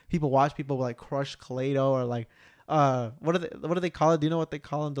eat. People watch people, like, crush Play-Doh or, like, what do they call it? Do you know what they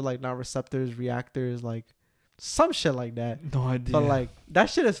call them? They're, like, not receptors, reactors, like, some shit like that. No idea. But like that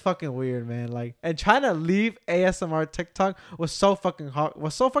shit is fucking weird, man. Like, and trying to leave ASMR TikTok was so fucking hard.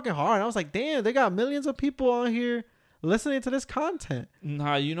 And I was like, damn, they got millions of people on here listening to this content.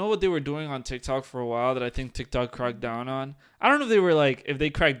 Nah, you know what they were doing on TikTok for a while that I think TikTok cracked down on? I don't know if they were like, if they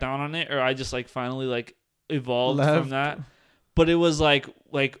cracked down on it or I just like finally like evolved from that. But it was like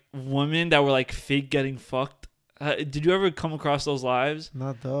women that were like fake getting fucked. Did you ever come across those lives?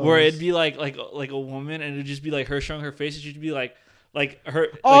 Not those. Where it'd be like a woman and it'd just be like her showing her face and she'd be like her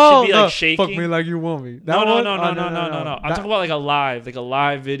oh, she'd be like shaking. Fuck me like you want me. No. I'm talking about like a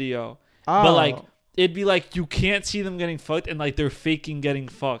live video. Oh. But like it'd be like you can't see them getting fucked and like they're faking getting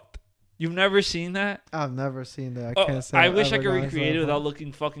fucked. You've never seen that? I've never seen that. I can't say. I wish I could recreate it without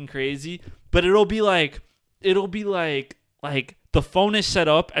looking fucking crazy. But it'll be like the phone is set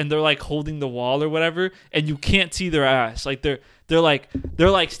up and they're like holding the wall or whatever, and you can't see their ass. Like they're like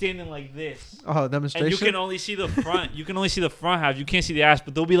standing like this. Oh, demonstration. And you can only see the front. You can only see the front half. You can't see the ass,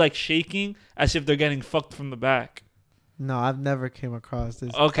 but they'll be like shaking as if they're getting fucked from the back. No, I've never came across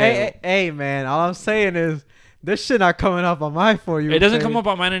this. Okay. Hey, man. All I'm saying is this shit not coming up on my For You. It doesn't come up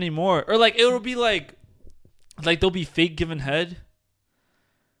on mine anymore. Or like it'll be like they'll be fake giving head.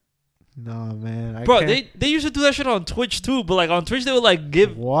 No, man. Bro, they used to do that shit on Twitch too, but like on Twitch they would like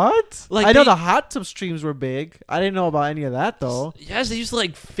give what? Like I know the hot tub streams were big. I didn't know about any of that though. Yes, they used to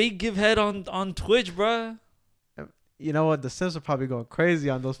like fake give head on Twitch, bro. You know what? The Sims are probably going crazy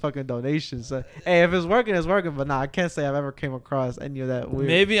on those fucking donations. Hey, if it's working, it's working. But nah, I can't say I've ever came across any of that weird.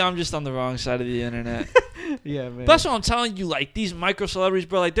 Maybe I'm just on the wrong side of the internet. Yeah, man. But that's what I'm telling you. Like these micro celebrities,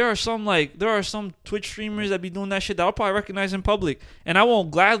 bro. Like there are some Twitch streamers that be doing that shit that I'll probably recognize in public, and I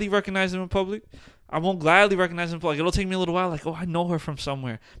won't gladly recognize them in public. It'll take me a little while. Like, oh, I know her from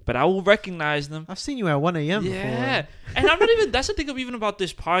somewhere, but I will recognize them. I've seen you at 1 a.m. Yeah, before. And I'm not even. That's the thing of even about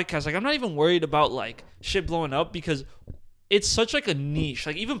this podcast. Like, I'm not even worried about like shit blowing up because it's such like a niche.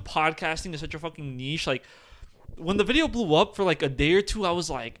 Like, even podcasting is such a fucking niche. Like, when the video blew up for like a day or two, I was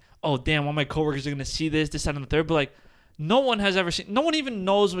like, oh damn, all my coworkers are gonna see this, that, and the third. But like, no one has ever seen. No one even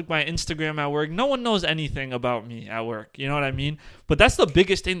knows like my Instagram at work. No one knows anything about me at work. You know what I mean? But that's the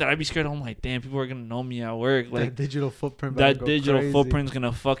biggest thing that I'd be scared of. I'm like, damn, people are gonna know me at work. Like that digital footprint. That digital footprint's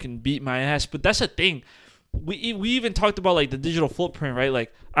gonna fucking beat my ass. But that's the thing. We even talked about like the digital footprint, right?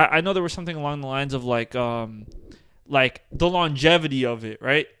 Like I know there was something along the lines of like the longevity of it,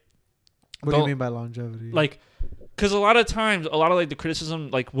 right? What do you mean by longevity? Like, because a lot of times, like the criticism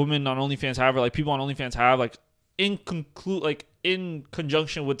like women on OnlyFans have, or like people on OnlyFans have, like in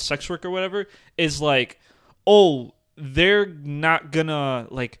conjunction with sex work or whatever, is like, oh, they're not gonna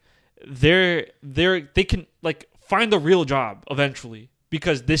like they can like find a real job eventually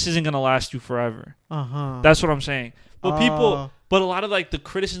because this isn't gonna last you forever. That's what I'm saying. But but a lot of like the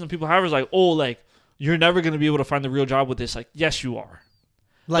criticism people have is like, oh, like you're never gonna be able to find the real job with this. Like, yes, you are.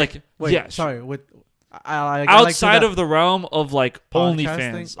 Like wait, yes. Sorry, with outside of the realm of like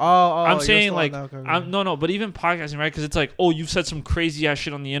OnlyFans. I'm saying like but even podcasting, right? Because it's like, oh, you've said some crazy ass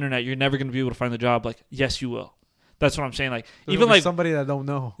shit on the internet. You're never gonna be able to find the job. Like, yes, you will. That's what I'm saying. Like, there's even like somebody that don't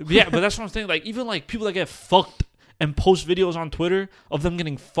know. Yeah, but that's what I'm saying. Like, even like people that get fucked and post videos on Twitter of them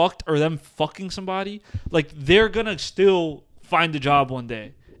getting fucked or them fucking somebody, like they're gonna still find a job one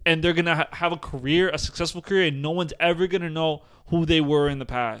day. And they're going to have a career, a successful career, and no one's ever going to know who they were in the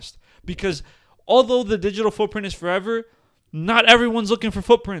past. Because although the digital footprint is forever, not everyone's looking for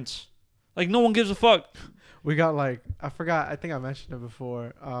footprints. Like, no one gives a fuck. we got like I forgot. I think I mentioned it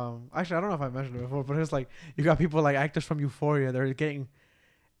before. Actually, I don't know if I mentioned it before, but it's like you got people like actors from Euphoria. They're getting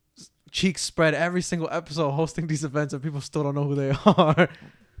cheeks spread every single episode hosting these events, and people still don't know who they are.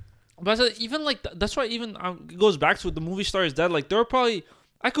 But even like that's why even it goes back to the movie star is dead. Like they're probably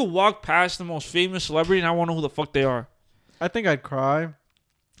I could walk past the most famous celebrity and I won't know who the fuck they are. I think I'd cry.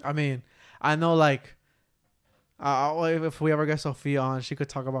 I mean, I know like. If we ever get Sophia on, she could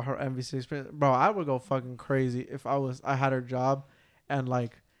talk about her MVC experience. Bro, I would go fucking crazy if I had her job and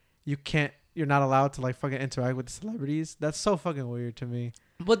like you're not allowed to like fucking interact with the celebrities. That's so fucking weird to me.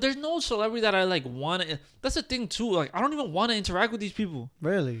 But there's no celebrity that I like want to. That's the thing too. Like I don't even want to interact with these people.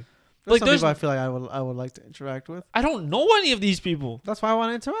 Really? Like some people I feel like I would like to interact with. I don't know any of these people. That's why I want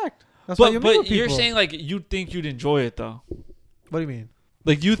to interact. That's why you meet with people. You're saying like you think you'd enjoy it though. What do you mean?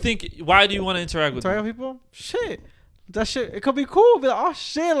 Like you think? Why do you want to interact with people? Shit. That shit, it could be cool. Be like, oh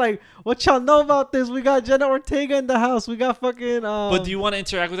shit, like what y'all know about this? We got Jenna Ortega in the house. We got fucking. But do you want to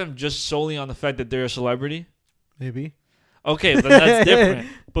interact with them just solely on the fact that they're a celebrity? Maybe. Okay, then that's different.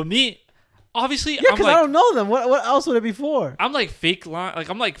 But me, obviously, yeah, because like, I don't know them. What else would it be for? I'm like fake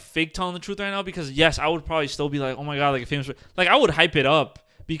I'm like fake telling the truth right now because yes, I would probably still be like, oh my god, like a famous. Like I would hype it up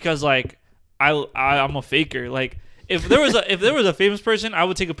because like I'm a faker. Like if there was a famous person, I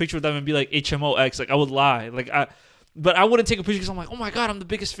would take a picture with them and be like HMOX. Like I would lie. But I wouldn't take a picture because I'm like, oh my god, I'm the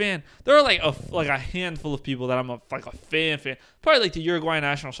biggest fan. There are like a handful of people that I'm a fan. Probably like the Uruguayan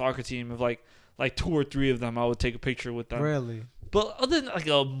national soccer team of like 2 or 3 of them. I would take a picture with them. Really? But other than like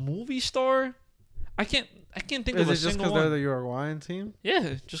a movie star, I can't think of a single one. Is it just because they're the Uruguayan team?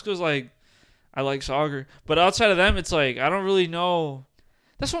 Yeah, just because like I like soccer. But outside of them, it's like I don't really know.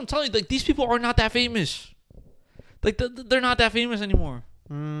 That's what I'm telling you. Like these people are not that famous. Like they're not that famous anymore.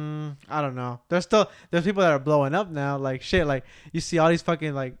 I don't know. There's people that are blowing up now. Like shit. Like you see all these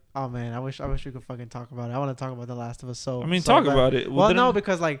fucking like. Oh man, I wish we could fucking talk about it. I want to talk about The Last of Us. So I mean, talk about it. Well, no,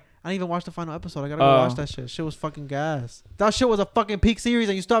 because like I didn't even watch the final episode. I gotta go watch that shit. Shit was fucking gas. That shit was a fucking peak series,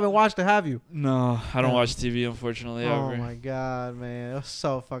 and you still haven't watched it, have you? No, I don't watch TV, unfortunately. Oh my god, man, it was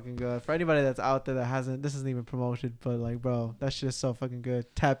so fucking good. For anybody that's out there that hasn't, this isn't even promoted, but like, bro, that shit is so fucking good.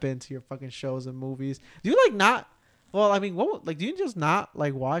 Tap into your fucking shows and movies. Do you like not? Well, I mean, what like do you just not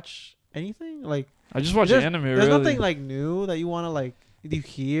like watch anything? Like I just watch anime. There's nothing like new that you want to like. You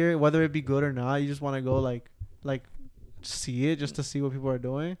hear whether it be good or not. You just want to go like see it just to see what people are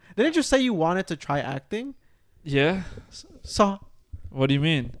doing. Didn't you say you wanted to try acting? Yeah. So. What do you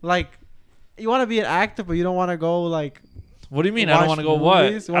mean? Like, you want to be an actor, but you don't want to go like. What do you mean? I don't want to go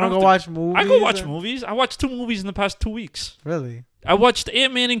what? You want to go watch movies? I go watch movies. I watched 2 movies in the past 2 weeks. Really? I watched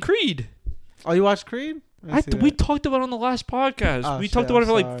Ant-Man and Creed. Oh, you watched Creed? We talked about it on the last podcast. Oh, we talked about it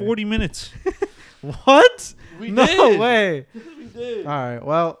for like 40 minutes. What? No did. Way. We did. All right.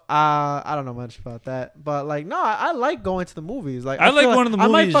 Well, I don't know much about that, but like, no, I like going to the movies. Like, I like one of the movies.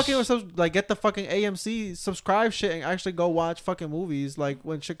 I might fucking like get the fucking AMC subscribe shit and actually go watch fucking movies like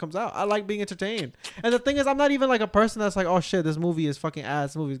when shit comes out. I like being entertained. And the thing is, I'm not even like a person that's like, oh shit, this movie is fucking ass.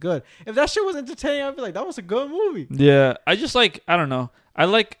 This movie's good. If that shit was entertaining, I'd be like, that was a good movie. Yeah, I just like I don't know.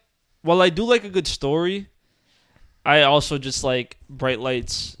 While I do like a good story, I also just like bright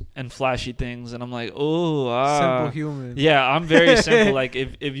lights and flashy things, and I'm like, simple human. Yeah, I'm very simple. Like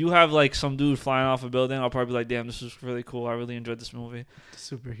if you have like some dude flying off a building, I'll probably be like, damn, this is really cool. I really enjoyed this movie.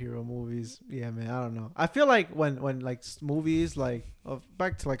 Superhero movies, yeah, man. I don't know. I feel like when like movies like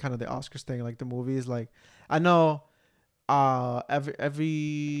back to like kind of the Oscars thing, like the movies, like I know,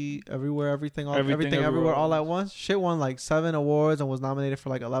 everything everywhere all at once. Shit won like 7 awards and was nominated for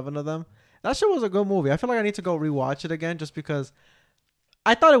like 11 of them. That shit was a good movie. I feel like I need to go rewatch it again just because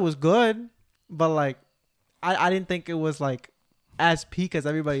I thought it was good, but like I didn't think it was like as peak as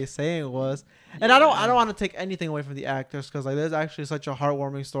everybody is saying it was. And yeah. I don't want to take anything away from the actors because like there's actually such a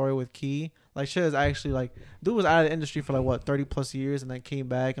heartwarming story with Key. Like shit is actually like dude was out of the industry for like what 30 plus years and then came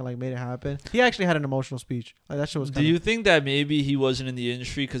back and like made it happen. He actually had an emotional speech. Like that shit was. Do you think that maybe he wasn't in the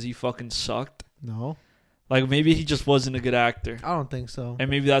industry because he fucking sucked? No. Like maybe he just wasn't a good actor. I don't think so. And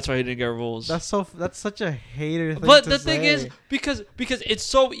maybe that's why he didn't get roles. That's such a hater thing But to the say. thing is because it's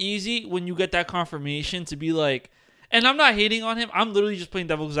so easy when you get that confirmation to be like, and I'm not hating on him. I'm literally just playing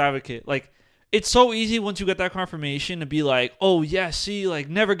devil's advocate. Like it's so easy once you get that confirmation to be like, "Oh, yeah, see, like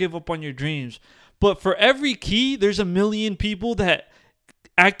never give up on your dreams." But for every Key, there's a million people that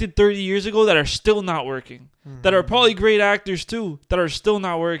acted 30 years ago that are still not working. Mm-hmm. That are probably great actors too that are still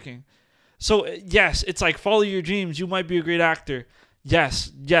not working. So, yes, it's like follow your dreams. You might be a great actor. Yes,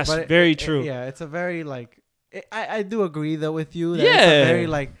 but very true. Yeah, it's a very like I do agree though with you. That yeah. It's a very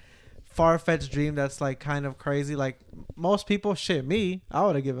like far-fetched dream that's like kind of crazy. Like most people, me, I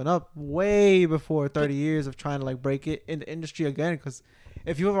would have given up way before 30 years of trying to like break it in the industry again. Because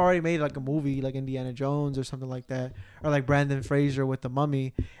if you have already made like a movie like Indiana Jones or something like that, or like Brandon Fraser with The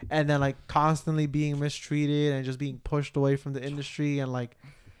Mummy, and then like constantly being mistreated and just being pushed away from the industry and like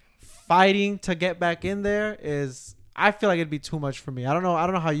fighting to get back in there, is, I feel like it'd be too much for me. I don't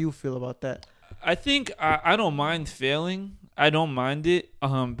know how you feel about that. I think I don't mind failing. I don't mind it.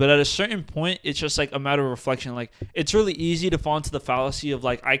 But at a certain point, it's just like a matter of reflection. Like, it's really easy to fall into the fallacy of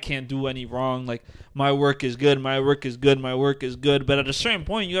like, I can't do any wrong. Like, my work is good. My work is good. My work is good. But at a certain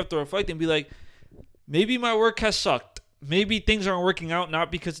point, you have to reflect and be like, maybe my work has sucked. Maybe things aren't working out, not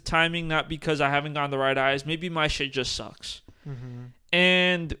because of timing, not because I haven't gotten the right eyes. Maybe my shit just sucks. Mm-hmm.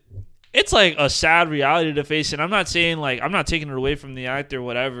 And it's like a sad reality to face. And I'm not saying like, I'm not taking it away from the actor or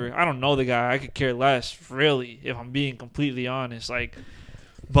whatever. I don't know the guy. I could care less, really, if I'm being completely honest. Like,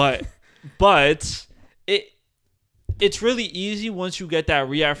 but it's really easy once you get that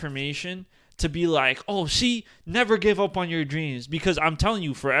reaffirmation to be like, oh, see, never give up on your dreams. Because I'm telling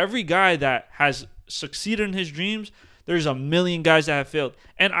you, for every guy that has succeeded in his dreams, there's a million guys that have failed.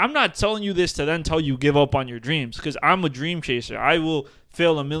 And I'm not telling you this to then tell you give up on your dreams, because I'm a dream chaser. I will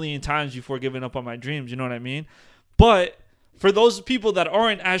fail a million times before giving up on my dreams. You know what I mean? But for those people that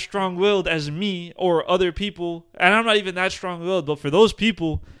aren't as strong-willed as me or other people, and I'm not even that strong-willed, but for those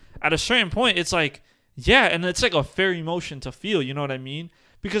people, at a certain point, it's like, yeah, and it's like a fair emotion to feel. You know what I mean?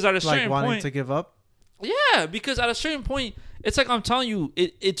 Because at a certain point, like wanting to give up. Yeah, because at a certain point, it's like, I'm telling you,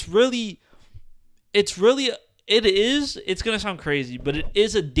 it's gonna sound crazy, but it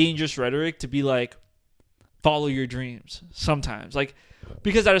is a dangerous rhetoric to be like, follow your dreams sometimes. Like,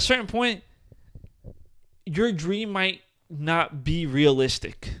 because at a certain point, your dream might not be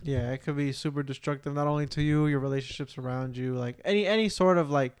realistic. Yeah, it could be super destructive, not only to you, your relationships around you, like any sort of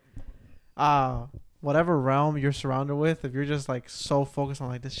like whatever realm you're surrounded with. If you're just like so focused on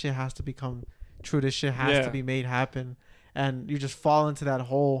like, this shit has to become true, this shit has to be made happen, and you just fall into that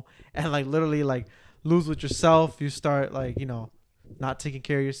hole and like literally like lose with yourself. You start like, you know, not taking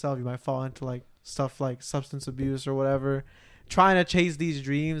care of yourself. You might fall into like stuff like substance abuse or whatever, trying to chase these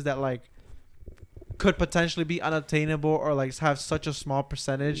dreams that like could potentially be unobtainable or like have such a small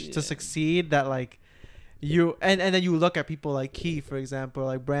percentage to succeed that like you and then you look at people like Key, for example,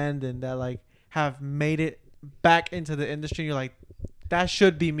 like Brandon, that like have made it back into the industry, and you're like, that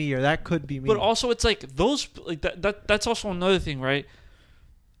should be me, or that could be me. But also, it's like those like that's also another thing, right?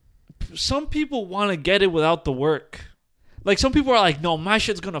 Some people want to get it without the work. Like, some people are like, no, my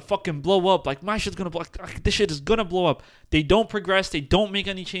shit's gonna fucking blow up. Like, my shit's gonna blow like, this shit is gonna blow up. They don't progress. They don't make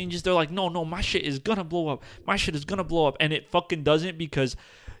any changes. They're like, no, my shit is gonna blow up. My shit is gonna blow up. And it fucking doesn't, because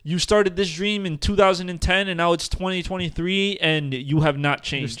you started this dream in 2010 and now it's 2023 and you have not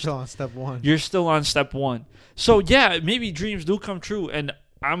changed. You're still on step one. You're still on step one. So, yeah, maybe dreams do come true. And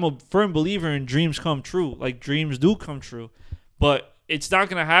I'm a firm believer in dreams come true. Like, dreams do come true. But it's not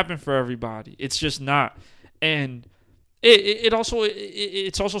gonna happen for everybody. It's just not. And it's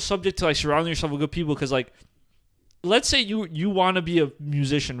also subject to like surrounding yourself with good people, because like, let's say you want to be a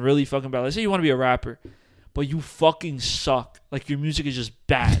musician really fucking bad. Let's say you want to be a rapper, but you fucking suck. Like, your music is just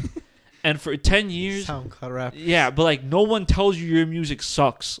bad. And for 10 years, SoundCloud rap. Yeah, but like, no one tells you your music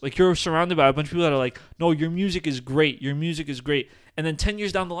sucks. Like, you're surrounded by a bunch of people that are like, no, your music is great. Your music is great. And then 10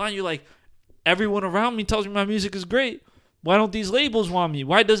 years down the line, you're like, everyone around me tells me my music is great. Why don't these labels want me?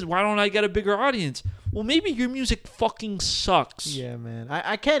 Why don't I get a bigger audience? Well, maybe your music fucking sucks. Yeah, man.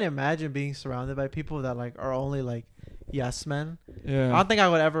 I can't imagine being surrounded by people that like are only like yes men. Yeah. I don't think I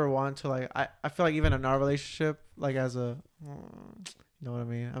would ever want to like. I feel like even in our relationship, like as a, you know what I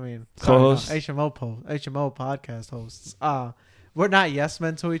mean? I mean, co-host, HMO podcast hosts. We're not yes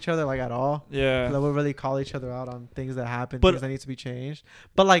men to each other like at all. Yeah. Like, we'll really call each other out on things that happen, things that need to be changed.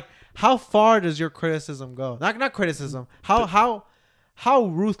 But like, how far does your criticism go? Not criticism. How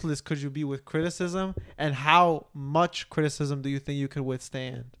ruthless could you be with criticism, and how much criticism do you think you could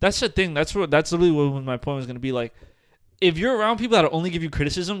withstand? That's the thing. That's literally what my point was going to be. Like, if you're around people that only give you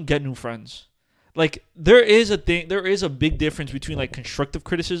criticism, get new friends. Like, there is a big difference between like constructive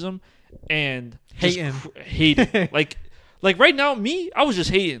criticism and hating. Like right now, I was just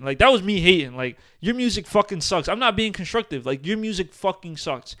hating. Like, that was me hating. Like, your music fucking sucks. I'm not being constructive. Like, your music fucking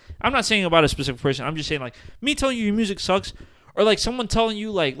sucks. I'm not saying about a specific person. I'm just saying, like, me telling you your music sucks, or like someone telling you,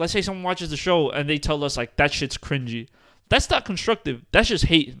 like, let's say someone watches the show and they tell us like, that shit's cringy. That's not constructive. That's just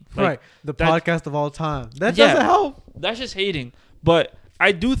hating. Like, right. The podcast of all time. That doesn't help. That's just hating. But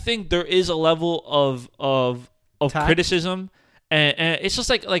I do think there is a level of criticism, and it's just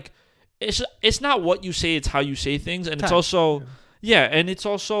like it's not what you say, it's how you say things, and it's also and it's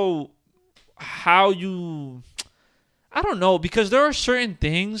also how you, I don't know, because there are certain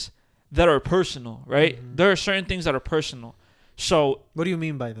things that are personal, right? Mhm. There are certain things that are personal. So What do you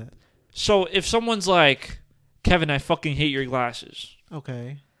mean by that? if someone's like, Kevin, I fucking hate your glasses.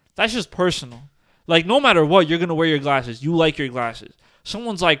 Okay. That's just personal. Like, no matter what, you're going to wear your glasses. You like your glasses.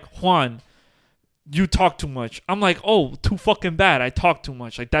 Someone's like, Juan, you talk too much. I'm like, oh, too fucking bad. I talk too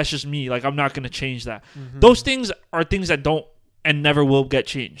much. Like, that's just me. Like, I'm not going to change that. Mhm. Those things are things that don't and never will get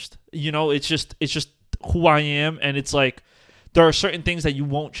changed. You know, it's just who I am. And it's like, there are certain things that you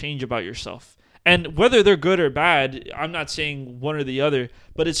won't change about yourself. And whether they're good or bad, I'm not saying one or the other,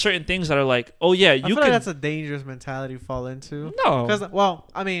 but it's certain things that are like, oh yeah, I you feel can. like that's a dangerous mentality to fall into. No, Because, well,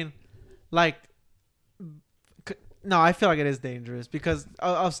 I mean, like, no, I feel like it is dangerous because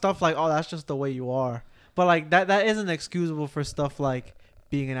of stuff like, oh, that's just the way you are. But like that isn't excusable for stuff like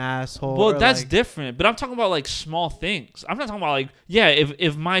being an asshole. well, or that's like, different. But I'm talking about like small things. I'm not talking about like, yeah,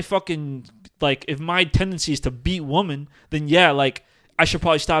 if my fucking like if my tendency is to beat women, then yeah, like I should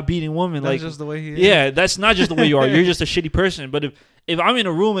probably stop beating women. that's Like, just the way he is. yeah, that's not just the way you are. You're just a shitty person. But if I'm in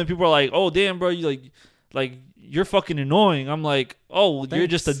a room and people are like, oh damn, bro, you like you're fucking annoying. I'm like, oh, you're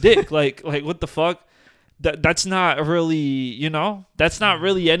just a Thanks. dick. like what the fuck? That's not really, you know, that's not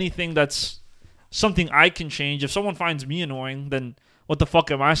really anything that's something I can change. If someone finds me annoying, then what the fuck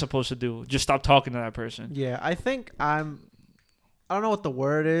am I supposed to do? Just stop talking to that person. Yeah, I think I don't know what the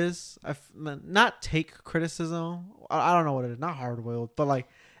word is. Not take criticism. I don't know what it is. Not hard boiled, but like,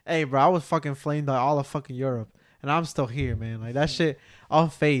 hey, bro, I was fucking flamed by all of fucking Europe, and I'm still here, man. Like that shit, I'm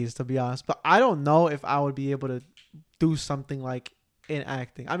phased to be honest. But I don't know if I would be able to do something like in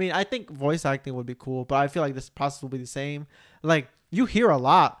acting. I mean, I think voice acting would be cool, but I feel like this process will be the same. Like you hear a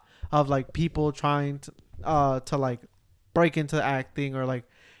lot of like people trying to like break into acting or like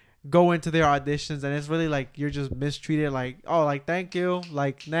go into their auditions, and it's really like you're just mistreated. Like, oh, like thank you,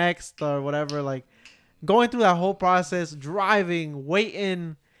 like next or whatever. Like going through that whole process, driving,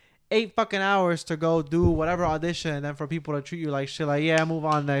 waiting 8 fucking hours to go do whatever audition, and then for people to treat you like shit. Like, yeah, move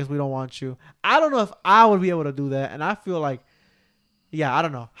on next. We don't want you. I don't know if I would be able to do that, and I feel like, yeah, I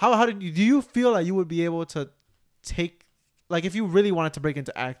don't know. How do you feel like you would be able to take, like, if you really wanted to break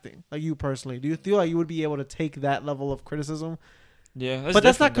into acting, like you personally, do you feel like you would be able to take that level of criticism? Yeah, But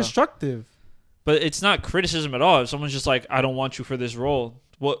that's not different, though. constructive. But it's not criticism at all. If someone's just like, I don't want you for this role,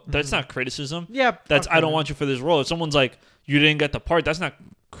 well, that's not criticism. Yeah, That's okay. I don't want you for this role. If someone's like, you didn't get the part, that's not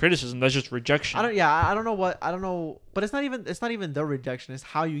criticism. That's just rejection. I don't know, but it's not even the rejection. It's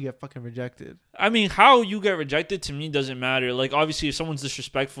how you get fucking rejected. I mean, how you get rejected to me doesn't matter. Like, obviously, if someone's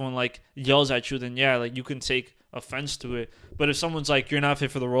disrespectful and like yells at you, then yeah, like you can take offense to it. But if someone's like, you're not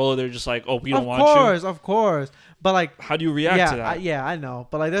fit for the role, or they're just like, oh, we don't want you. Of course. But like, How do you react to that? I know.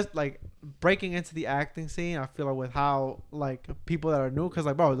 But like, this like breaking into the acting scene, I feel like with how like people that are new, because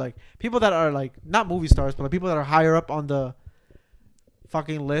like, bro, like people that are like not movie stars, but like people that are higher up on the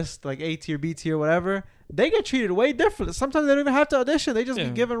fucking list, like A tier, B tier, whatever, they get treated way different. Sometimes they don't even have to audition; they just Yeah.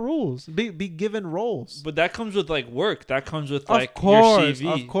 be given rules, be given roles. But that comes with like work. That comes with Of like course,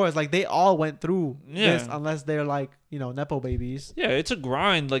 your CV. of course, like they all went through Yeah. this, unless they're like nepo babies. Yeah, it's a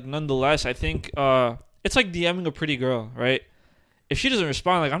grind. Like, nonetheless, I think it's like DMing a pretty girl, right? If she doesn't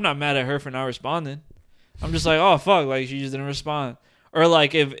respond, like, I'm not mad at her for not responding. I'm just like, oh fuck, like she just didn't respond. Or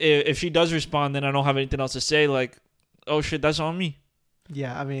like if she does respond, then I don't have anything else to say. Like, oh shit, that's on me.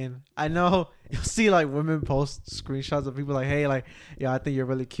 Yeah, I mean, I know you'll see like women post screenshots of people like, hey, like, yeah, I think you're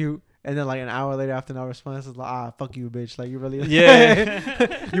really cute. And then like an hour later after no response, it's like, fuck you, bitch. Like, you really,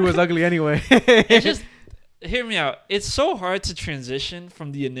 Yeah. you was ugly anyway. It's just, hear me out. It's so hard to transition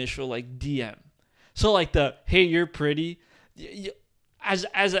from the initial like DM. So like the, hey, you're pretty. As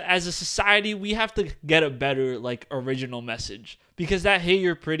a society, we have to get a better like original message, because that, hey,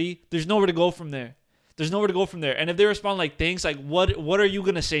 you're pretty, there's nowhere to go from there. And if they respond like, thanks, like what are you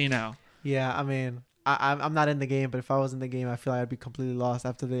gonna say now? Yeah, I mean, I'm not in the game, but if I was in the game, I feel like I'd be completely lost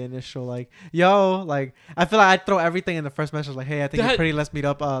after the initial like, yo, like I feel like I'd throw everything in the first message, like, hey, I think you're pretty, let's meet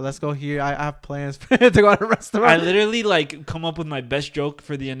up, let's go here. I have plans to go to a restaurant. I literally like come up with my best joke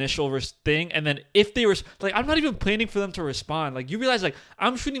for the initial thing, and then if they were like, I'm not even planning for them to respond. Like, you realize, like,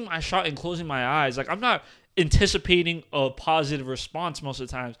 I'm shooting my shot and closing my eyes. Like, I'm not anticipating a positive response most of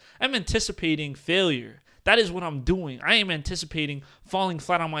the times. I'm anticipating failure. That is what I'm doing. I am anticipating falling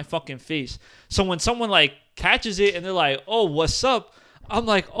flat on my fucking face. So when someone like catches it and they're like, oh, what's up? I'm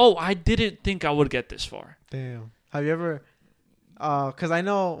like, oh, I didn't think I would get this far. Damn. Have you ever? Because I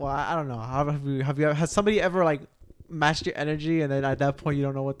know. Well, I don't know. Has somebody ever like matched your energy, and then at that point you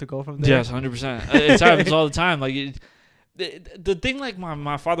don't know what to go from there? Yes, 100%. It happens all the time. Like the thing, like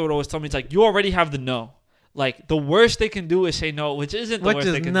my father would always tell me, it's like, you already have the no. like the worst they can do is say no, which isn't the Which worst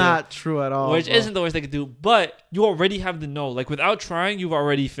they is can not true at all. do. Which bro. isn't the worst they can do. But you already have the no. Like without trying, you've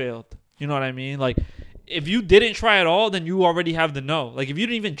already failed. You know what I mean? Like if you didn't try at all, then you already have the no. Like if you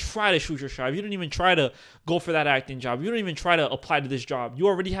didn't even try to shoot your shot, if you didn't even try to go for that acting job, you didn't even try to apply to this job, you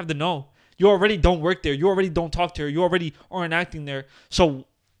already have the no. You already don't work there. You already don't talk to her. You already aren't acting there. So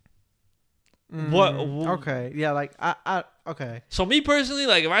what? Okay. Yeah. Like I. Okay. So me personally,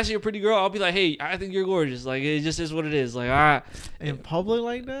 like if I see a pretty girl, I'll be like, hey, I think you're gorgeous. Like it just is what it is. Like In public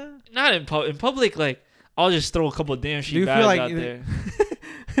like that. not in public. In public, like I'll just throw a couple of damn Do you shit feel bags like out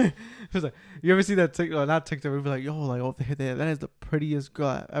there. It's like, you ever see that TikTok? Not TikTok. We'd be like, yo, like oh, that is the prettiest girl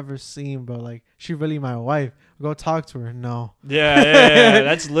I've ever seen, bro. Like she really my wife. Go talk to her. No. Yeah,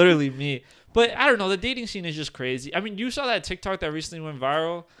 that's literally me. But I don't know. The dating scene is just crazy. I mean, you saw that TikTok that recently went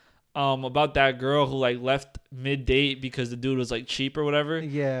viral, about that girl who like left mid date because the dude was like cheap or whatever.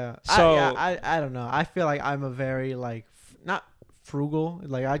 Yeah. So I don't know. I feel like I'm a very like not frugal.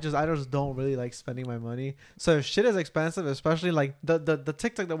 Like I just don't really like spending my money. So if shit is expensive, especially like the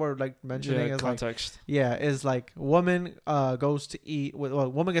TikTok that we're like mentioning yeah, is context. like is like woman goes to eat with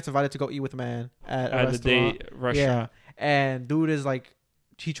woman gets invited to go eat with a man at a At the restaurant. date restaurant. Yeah. And dude is like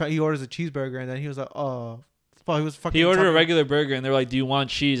he orders a cheeseburger and then he was like, oh fuck, he was fucking He ordered a talking- regular burger and they're like, "Do you want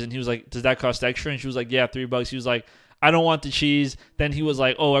cheese?" And he was like, "Does that cost extra?" And she was like, "Yeah, $3." He was like, "I don't want the cheese." Then he was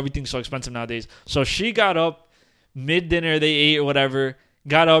like, "Oh, everything's so expensive nowadays." So she got up mid dinner, they ate or whatever.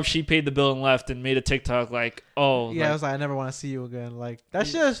 Got up, she paid the bill and left, and made a TikTok like, "Oh, Yeah, like, I was like, I never want to see you again. Like that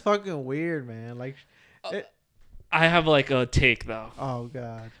shit is fucking weird, man. Like, I have like a take though." oh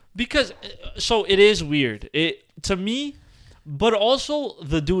god. Because so it is weird. It to me, but also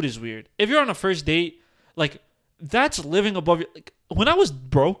the dude is weird. If you're on a first date, like that's living above your. Like, when I was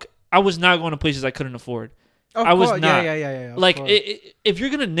broke, I was not going to places I couldn't afford. Of I was course. not. Yeah. Of Like course. if you're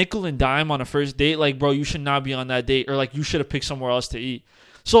gonna nickel and dime on a first date, like bro, you should not be on that date, or like you should have picked somewhere else to eat.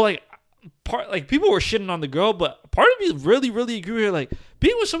 So like people were shitting on the girl, but part of me really agree with her. Like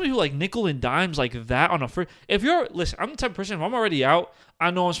being with somebody who like nickel and dimes like that on a first. If you're listen, I'm the type of person. If I'm already out, I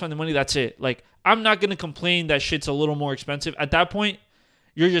know I'm spending money. That's it. Like I'm not gonna complain that shit's a little more expensive. At that point,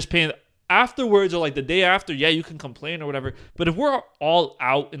 you're just paying. Afterwards or like the day after, yeah, you can complain or whatever. But if we're all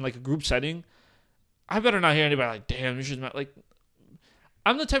out in like a group setting, I better not hear anybody like, "Damn, you should not." Like,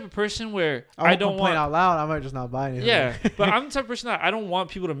 I'm the type of person where I don't complain want. out loud. I might just not buy anything. Yeah, but I'm the type of person that I don't want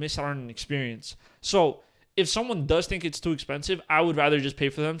people to miss out on an experience. So if someone does think it's too expensive, I would rather just pay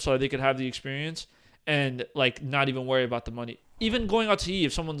for them so that they could have the experience and like not even worry about the money. Even going out to eat,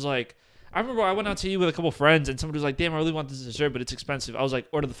 if someone's like, I remember I went out to eat with a couple friends and somebody was like, "Damn, I really want this dessert, but it's expensive." I was like,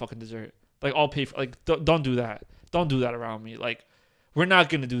 "Order the fucking dessert. Like I'll pay for. Like don't do that. Don't do that around me. Like we're not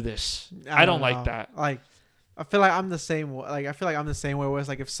gonna do this. I don't like know. that." Like, I feel like I'm the same. Like, I feel like I'm the same way. Where it's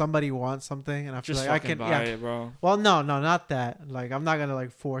like if somebody wants something, and I feel Just like I fucking can, buy it, bro. Well, no, not that. Like, I'm not gonna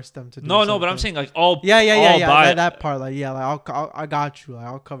like force them to. Do No, but I'm something. saying like all. Yeah. I'll buy it. That part, like, yeah, like I got you. Like,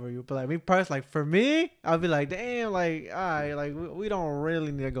 I'll cover you. But like me personally, like for me, I'll be like, damn, like, all right, like we don't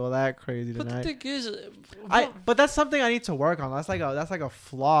really need to go that crazy But tonight. the thing is, But that's something I need to work on. That's like a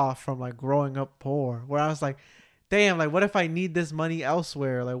flaw from like growing up poor, where I was like, damn, like what if I need this money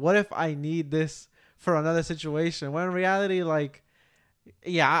elsewhere? Like what if I need this for another situation? When in reality, like,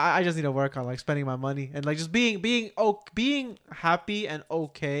 yeah, I just need to work on like spending my money and like just being happy and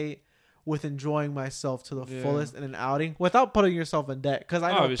okay with enjoying myself to the Yeah. fullest in an outing without putting yourself in debt. Because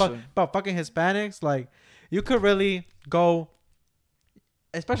I know Obviously. about fucking Hispanics, like you could really go,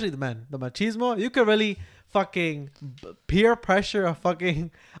 especially the men, the machismo. You could really fucking peer pressure a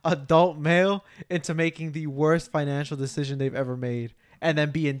fucking adult male into making the worst financial decision they've ever made, and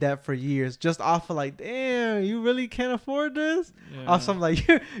then be in debt for years just off of like, damn, you really can't afford this. yeah. Off some like,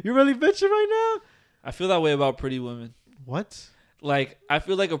 you're really bitching right now. I feel that way about pretty women. What? Like, I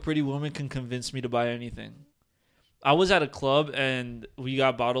feel like a pretty woman can convince me to buy anything. I was at a club and we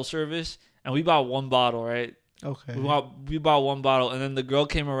got bottle service and we bought one bottle, right? Okay. We bought one bottle and then the girl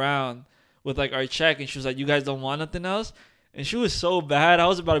came around with like our check and she was like, "You guys don't want nothing else?" And she was so bad. I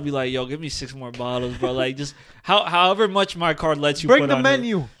was about to be like, "Yo, give me 6 more bottles, bro." Like, just however much my card lets you Bring put the on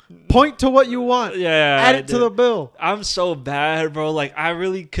menu. Point to what you it. want. Yeah. Add it to the bill. I'm so bad, bro. Like, I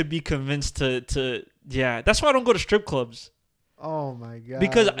really could be convinced to yeah. That's why I don't go to strip clubs. Oh my god.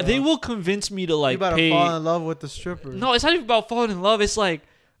 Because bro. they will convince me to You like better pay. fall in love with the strippers. No, it's not even about falling in love. It's like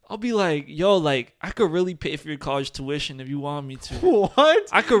I'll be like, "Yo, like I could really pay for your college tuition if you want me to. What?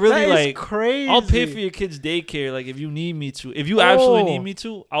 I could really That is like crazy. I'll pay for your kids' daycare, like if you need me to. If you absolutely need me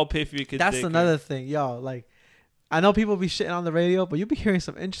to, I'll pay for your kids' That's daycare." another thing, yo. Like, I know people be shitting on the radio, but you be hearing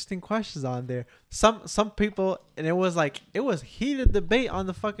some interesting questions on there. Some people, and it was heated debate on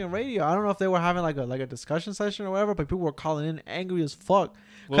the fucking radio. I don't know if they were having like a discussion session or whatever, but people were calling in angry as fuck.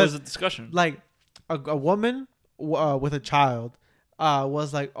 What was the discussion? Like a woman with a child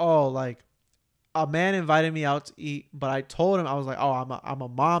was like, oh, like a man invited me out to eat, but I told him, I was like, oh, I'm a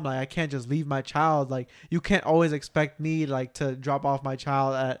mom, like I can't just leave my child, like you can't always expect me like to drop off my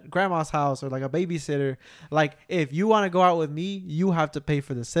child at grandma's house or like a babysitter. Like if you want to go out with me, you have to pay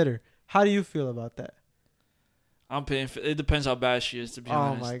for the sitter. How do you feel about that? I'm paying for it. Depends how bad she is, to be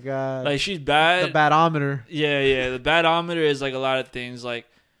honest. Oh my god, like she's bad. The badometer. Yeah, the badometer is like a lot of things. Like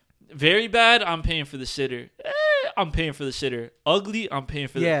very bad, I'm paying for the sitter. I'm paying for the sitter. Ugly, I'm paying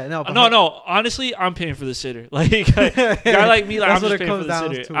for the no. Honestly, I'm paying for the sitter. Like a guy like me, like I'm just paying for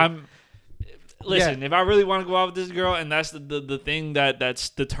the sitter. Listen, if I really want to go out with this girl, and that's the thing that's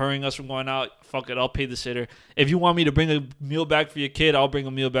deterring us from going out, fuck it, I'll pay the sitter. If you want me to bring a meal back for your kid, I'll bring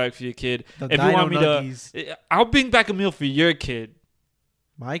a meal back for your kid. If you want me to, I'll bring back a meal for your kid.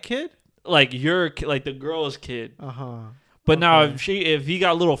 My kid? Like the girl's kid. But okay. now if he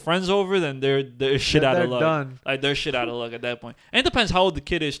got little friends over, then they're shit out of luck. Done. Like they're shit out of luck at that point. And it depends how old the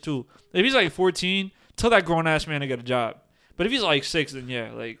kid is too. If he's like 14, tell that grown ass man to get a job. But if he's like 6, then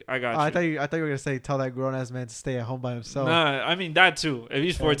yeah, like I got you. I thought you were gonna say tell that grown ass man to stay at home by himself. Nah, I mean that too. If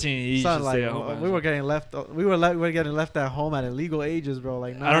he's 14, he should stay at home. By himself. We were getting left at home at illegal ages, bro.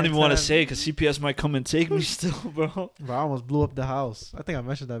 Like I don't even want to say because CPS might come and take me still, bro. Bro, I almost blew up the house. I think I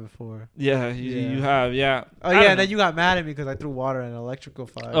mentioned that before. Yeah, you have, yeah. Oh yeah, and then you got mad at me because I threw water in an electrical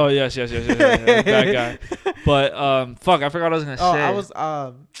fire. Oh yes, bad guy. But fuck, I forgot what I was gonna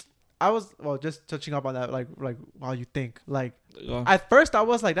say. I was well, just touching up on that, like while you think, like at first I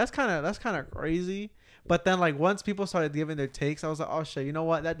was like, that's kind of crazy, but then like once people started giving their takes, I was like, oh shit, you know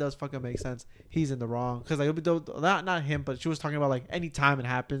what, that does fucking make sense. He's in the wrong, because like not him, but she was talking about like any time it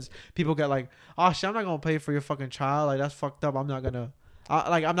happens, people get like, oh shit, I'm not gonna pay for your fucking child, like that's fucked up. I'm not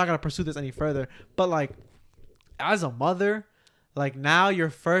gonna pursue this any further. But like as a mother, like now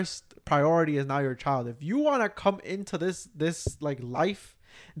your first priority is now your child. If you want to come into this like life,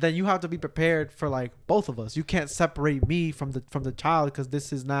 then you have to be prepared for like both of us. You can't separate me from the child, because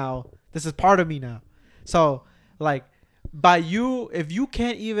this is part of me now. So like if you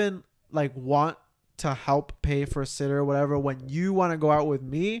can't even like want to help pay for a sitter or whatever when you want to go out with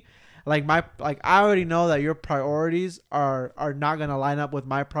me, I already know that your priorities are not gonna line up with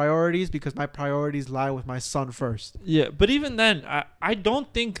my priorities, because my priorities lie with my son first. Yeah, but even then, I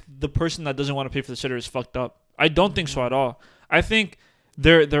don't think the person that doesn't want to pay for the sitter is fucked up. I don't think so at all. I think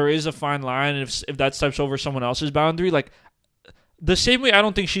there is a fine line, and if that steps over someone else's boundary, like the same way I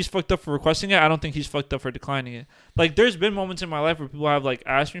don't think she's fucked up for requesting it, I don't think he's fucked up for declining it. Like there's been moments in my life where people have like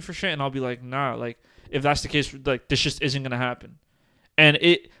asked me for shit, and I'll be like, nah, like if that's the case, like this just isn't gonna happen.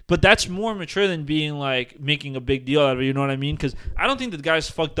 But that's more mature than being like making a big deal out of it, you know what I mean? Because I don't think the guy's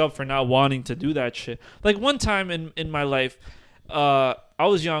fucked up for not wanting to do that shit. Like one time in my life, I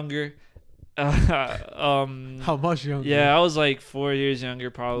was younger. How much younger? Yeah, I was like 4 years younger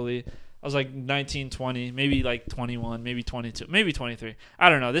probably. I was like 19, 20, maybe like 21, maybe 22, maybe 23. I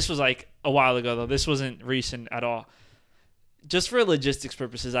don't know. This was like a while ago though. This wasn't recent at all. Just for logistics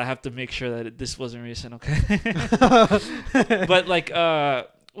purposes, I have to make sure that this wasn't recent, okay? But like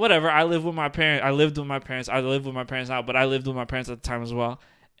whatever, I lived with my parents. I live with my parents now, but I lived with my parents at the time as well.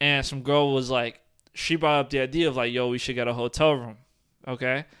 And some girl was like, she brought up the idea of like, yo, we should get a hotel room,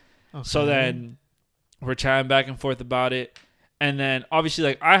 okay? So then we're chatting back and forth about it. And then obviously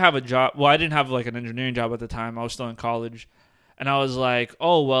like I have a job. Well, I didn't have like an engineering job at the time. I was still in college. And I was like,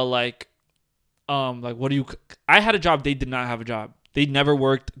 oh, well, like what do you, I had a job. They did not have a job. They never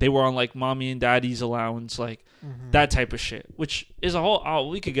worked. They were on like mommy and daddy's allowance, like that type of shit, which is a whole,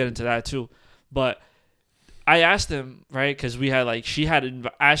 we could get into that too. But I asked them, right? Cause we had like, she had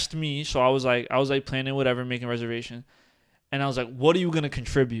asked me. So I was like planning whatever, making a reservation. And I was like, what are you going to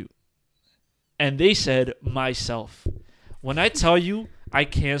contribute? And they said, myself. When I tell you, I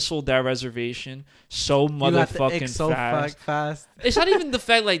canceled that reservation so motherfucking fast. It's not even the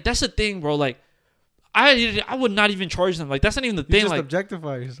fact, like, that's the thing, bro. Like, I would not even charge them. Like, that's not even the thing. You just like,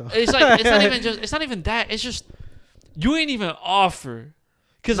 objectify yourself. It's like, it's not even that. It's just, you ain't even offer.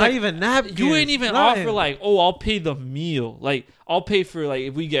 Cause not like, even napkins. You ain't even offer like, oh, I'll pay the meal. Like, I'll pay for like,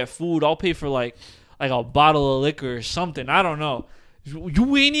 if we get food, I'll pay for like a bottle of liquor or something. I don't know.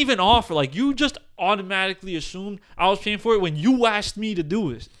 You ain't even offer. Like, you just automatically assumed I was paying for it when you asked me to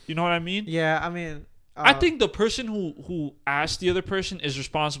do it. You know what I mean? Yeah, I mean, I think the person who asked the other person is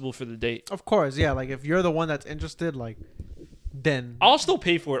responsible for the date. Of course, yeah. Like, if you're the one that's interested, like, then I'll still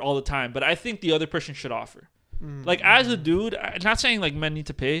pay for it all the time. But I think the other person should offer. Like as a dude, not saying like men need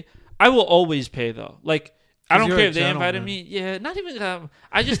to pay. I will always pay though. Like I don't care if they invited me. Yeah, not even.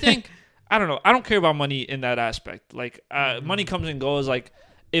 I just think I don't know. I don't care about money in that aspect. Like money comes and goes. Like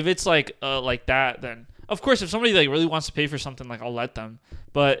if it's like that, then of course if somebody like really wants to pay for something, like I'll let them.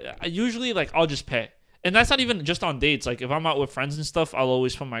 But usually like I'll just pay. And that's not even just on dates. Like if I'm out with friends and stuff, I'll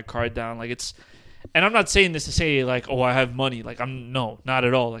always put my card down. Like it's, and I'm not saying this to say like, oh, I have money. Like no, not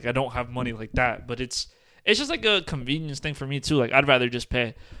at all. Like I don't have money like that. But it's just like a convenience thing for me too. Like I'd rather just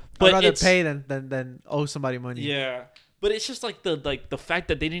pay. But I'd rather pay than owe somebody money. Yeah, but it's just like the fact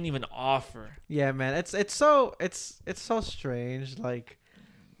that they didn't even offer. Yeah, man. It's so strange. Like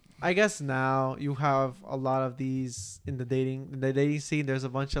I guess now you have a lot of these in the dating scene. There's a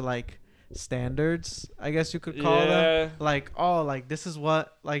bunch of like standards, I guess you could call them. Like, oh, like this is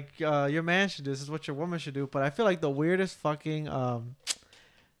what like your man should do, this is what your woman should do. But I feel like the weirdest fucking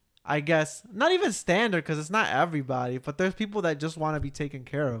I guess not even standard, because it's not everybody, but there's people that just want to be taken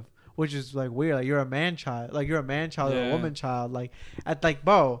care of, which is like weird. Like you're a man child or a woman child. Like at like,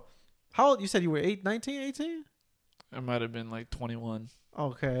 bro, how old you said you were? 19, 18? I might have been like 21.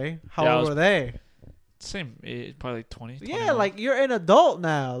 Okay, how old were they? Same age, probably like 20. Yeah, 21. like you're an adult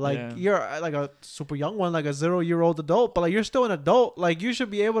now. Like you're like a super young one, like a 0-year-old adult, but like you're still an adult. Like you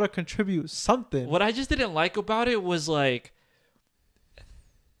should be able to contribute something. What I just didn't like about it was like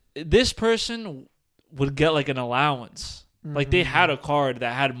this person would get like an allowance. Mm-hmm. Like they had a card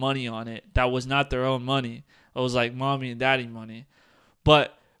that had money on it that was not their own money. It was like mommy and daddy money.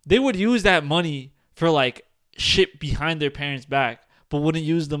 But they would use that money for like shit behind their parents' back, but wouldn't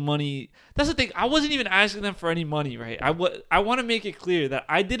use the money. That's the thing. I wasn't even asking them for any money, right? I want to make it clear that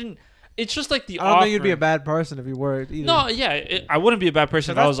I didn't. It's just like the I don't think you'd be a bad person if you were either. No, yeah. I wouldn't be a bad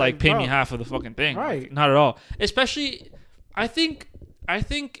person if I was like, pay me half of the fucking thing. Right. Like, not at all. Especially, I think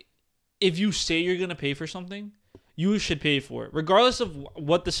if you say you're going to pay for something, you should pay for it. Regardless of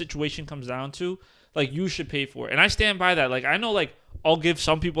what the situation comes down to, like, you should pay for it. And I stand by that. Like, I know, like, I'll give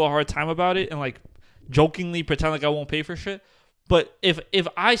some people a hard time about it and, like, jokingly pretend like I won't pay for shit. But if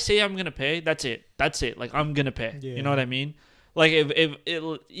I say I'm gonna pay, that's it. Like I'm gonna pay. Yeah. You know what I mean? Like if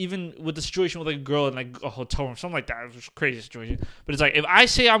it, even with the situation with like a girl in like a hotel room, something like that, it was a crazy situation. But it's like if I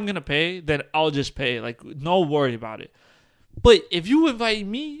say I'm gonna pay, then I'll just pay. Like no worry about it. But if you invite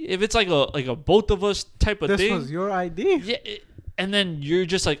me, if it's like a both of us type of thing, this was your idea. Yeah, and then you're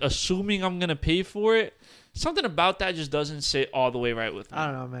just like assuming I'm gonna pay for it. Something about that just doesn't sit all the way right with me. I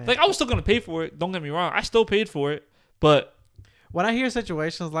don't know, man. Like I was still gonna pay for it. Don't get me wrong. I still paid for it, but when I hear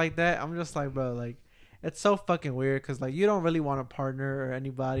situations like that, I'm just like, bro, like, it's so fucking weird because, like, you don't really want a partner or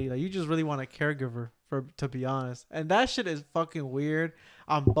anybody. Like, you just really want a caregiver, to be honest. And that shit is fucking weird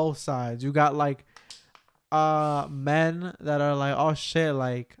on both sides. You got, like, men that are like, oh, shit,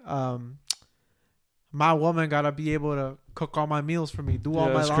 like, my woman gotta be able to cook all my meals for me, do all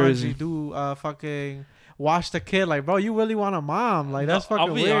my laundry, crazy. Do fucking wash the kid. Like, bro, you really want a mom? Like, that's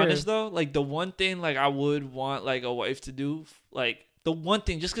fucking weird. I'll be honest though, like the one thing like I would want like a wife to do, like the one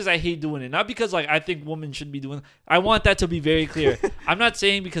thing, just because I hate doing it, not because like I think women should be doing it. I want that to be very clear. I'm not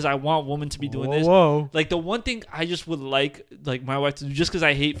saying because I want women to be doing this. Like the one thing I just would like my wife to do, just because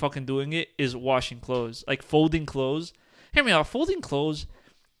I hate fucking doing it, is washing clothes, like folding clothes. Hear me out. Folding clothes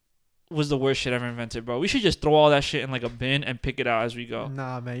was the worst shit ever invented, bro. We should just throw all that shit in like a bin and pick it out as we go.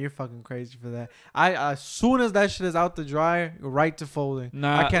 Nah, man, you're fucking crazy for that. As soon as that shit is out the dryer, right to folding.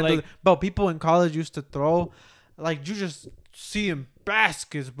 Nah, I can't do that. Bro, people in college used to throw, like, you just see in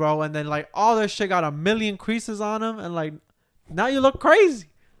baskets, bro, and then like all their shit got a million creases on them, and like now you look crazy.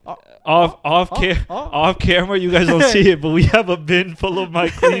 Off camera, you guys don't see it, but we have a bin full of my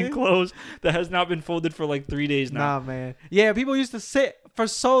clean clothes that has not been folded for like 3 days now. Nah, man. Yeah, people used to sit for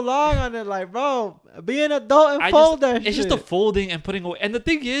so long on it, like, bro, be an adult and fold that shit. It's just the folding and putting away. And the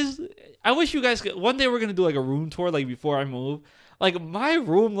thing is, I wish you guys could, one day we're gonna do like a room tour, like before I move. Like my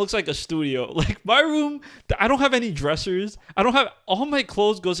room looks like a studio. Like my room, I don't have any dressers. I don't have, all my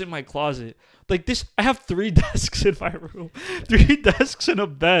clothes goes in my closet. Like this, I have 3 desks in my room, 3 desks and a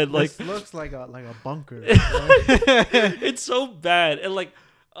bed. Like this looks like a bunker. It's so bad, and like,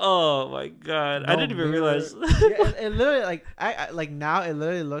 oh my god, I didn't even realize. Yeah, it literally like I like now it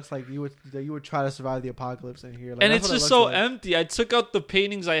literally looks like you would try to survive the apocalypse in here. Like, and it's just so empty. I took out the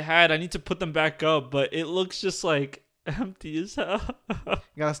paintings I had. I need to put them back up, but it looks just like empty as hell. You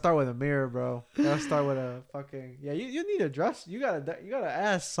gotta start with a mirror, bro. You gotta start with a fucking You need a dress. You gotta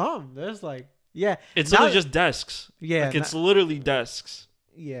add some. There's like it's literally just desks. Yeah, like it's literally desks.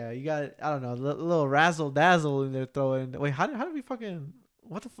 Yeah, you got I don't know, a little razzle dazzle in there throwing. Wait, how did we fucking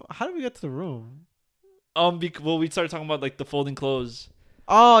how did we get to the room? Well, we started talking about like the folding clothes.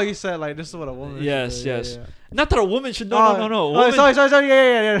 Oh, you said like this is what a woman. should Yes, do. Yeah, yes. yeah. Not that a woman should. No. Oh, Woman, sorry.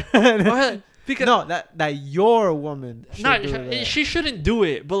 Yeah. Go ahead. Because No, that your woman. Should not do that. she shouldn't do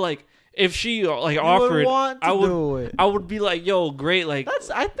it, but like if she like You offered, would want to I would do it. I would be like, yo, great, like.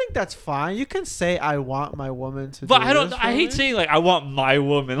 I think that's fine. You can say I want my woman to. But do I don't. this I for hate me. saying like I want my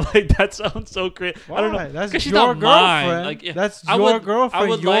woman. Like that sounds so great. Why? I don't know. That's 'Cause she's your not girlfriend. mine. Like, yeah, that's I your would- girlfriend. I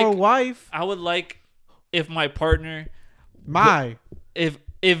would your like- wife. I would like if my partner, My. if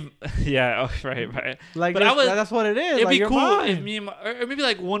yeah, oh, right. Like But I would- that's what it is. It'd like, be you're cool mine. if me and my, or maybe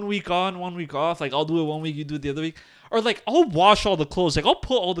like 1 week on, 1 week off. Like I'll do it 1 week, you do it the other week, or like I'll wash all the clothes. Like I'll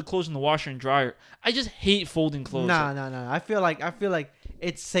put all the clothes in the washer and dryer. I just hate folding clothes. Nah. I feel like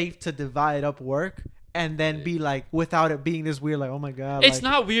it's safe to divide up work and then be like without it being this weird. Like, oh my god. It's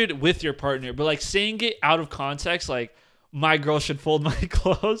like, not weird with your partner, but like saying it out of context, like my girl should fold my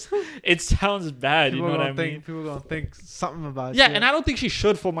clothes. It sounds bad. You people know what I gonna mean? think, people gonna think something about. Yeah, you. and I don't think she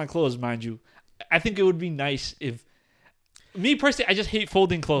should fold my clothes, mind you. I think it would be nice if me personally, I just hate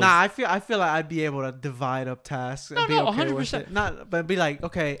folding clothes. Nah, I feel like I'd be able to divide up tasks. No, and be no, okay with 100%. it. Not, but be like,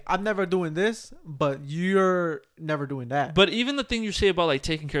 okay, I'm never doing this, but you're never doing that. But even the thing you say about like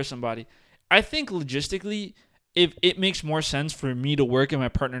taking care of somebody, I think logistically, if it makes more sense for me to work and my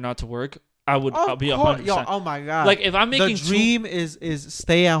partner not to work, I'll be 100%. Yo, oh my god. Like if I'm making the dream is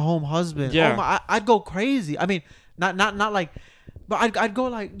stay at home husband. Yeah. Oh my, I'd go crazy. I mean, not like, but I'd go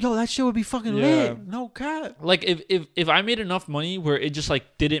like, yo, that shit would be fucking Yeah. lit. No cap. like if I made enough money where it just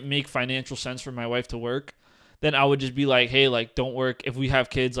like didn't make financial sense for my wife to work, then I would just be like, hey, like don't work. If we have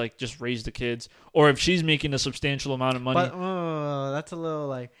kids, like just raise the kids. Or if she's making a substantial amount of money, But that's a little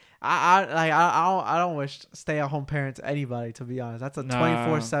like I don't wish stay at home parents anybody, to be honest. That's a Nah.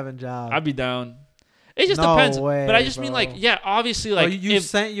 24/7 job. I'd be down. It just No depends. way, but I just mean bro. like, yeah, obviously Bro, like you if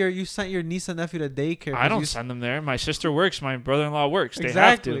sent your niece and nephew to daycare. I 'cause don't you send them there. My sister works. My brother-in-law works. They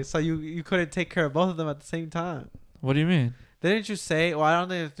exactly. have to. So you couldn't take care of both of them at the same time. What do you mean? Didn't you say? Well, I don't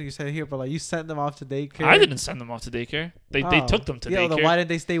think you said it here, but like you sent them off to daycare. I didn't send them off to daycare. They Oh. took them to Yeah, daycare then why didn't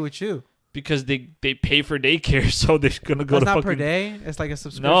they stay with you? because they pay for daycare, so they're gonna go That's to not fucking. per day. It's like a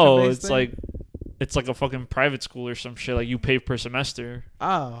subscription. No, based thing? it's like a fucking private school or some shit. Like you pay per semester.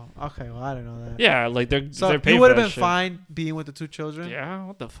 Oh, okay. Well, I didn't know that. Yeah, like they're So paying you would for have that been shit. fine being with the two children. Yeah,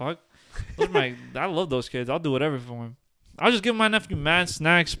 what the fuck? Those are I love those kids. I'll do whatever for them. I'll just give my nephew mad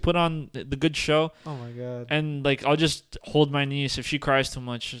snacks, put on the good show, Oh my god. and like I'll just hold my niece if she cries too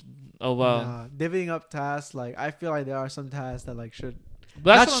much. Oh well, Nah, divvying up tasks, like I feel like there are some tasks that like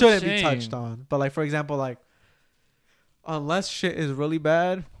but that's that what I'm shouldn't be saying. touched on. But like for example, like unless shit is really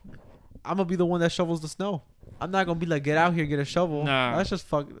bad, I'm gonna be the one that shovels the snow. I'm not gonna be like, get out here, get a shovel. Nah. That's just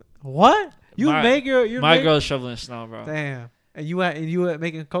fuck. What? You My- make your My girl's shoveling snow, bro. Damn. And you at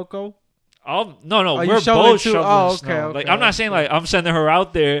making cocoa? No, Are you we're shoveling both too? shoveling Oh, okay, snow. Like okay, I'm not saying okay. like I'm sending her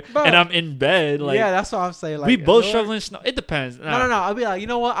out there Bro. and I'm in bed. Like yeah, that's what I'm saying. Like we both you know what? shoveling snow. It depends. No. I'll be like, you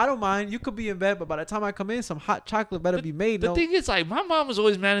know what? I don't mind. You could be in bed, but by the time I come in, some hot chocolate better be made. The No, thing is, like, my mom was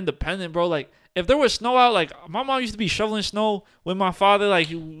always mad independent, bro. Like, if there was snow out, like, my mom used to be shoveling snow with my father, like,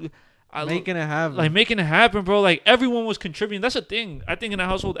 making it happen. like making it happen, bro. Like, everyone was contributing. That's the thing. I think in a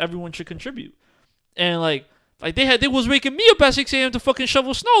household, everyone should contribute. And like they was waking me up at 6 a.m. to fucking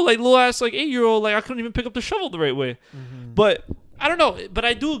shovel snow, like little ass like 8-year-old. Like I couldn't even pick up the shovel the right way. Mhm. But I don't know. But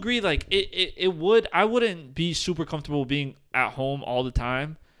I do agree. Like it would. I wouldn't be super comfortable being at home all the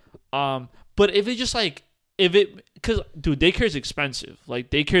time. But if it just like because dude, daycare is expensive. Like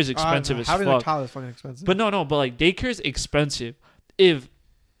daycare is expensive as having a fuck. child is fucking expensive. But no. But like daycare is expensive. If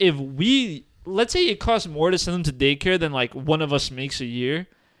we let's say it costs more to send them to daycare than like one of us makes a year,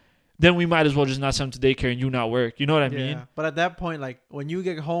 then we might as well just not send them to daycare and you not work. You know what I mean? But at that point, like when you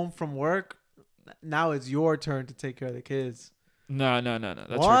get home from work, now it's your turn to take care of the kids. No. That's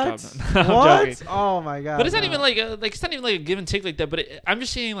what? her job. No. I'm what? joking. Oh my god! But it's not no. even like it's not even like a give and take like that. But I'm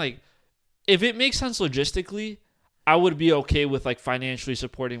just saying like if it makes sense logistically, I would be okay with like financially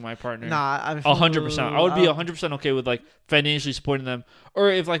supporting my partner. Nah, I'm 100%. I would be 100% okay with like financially supporting them. Or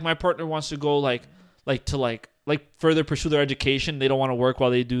if like my partner wants to go like further pursue their education, they don't want to work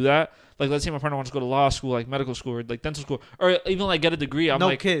while they do that. Like let's say my partner wants to go to law school, like medical school, or like dental school, or even like get a degree. I'm no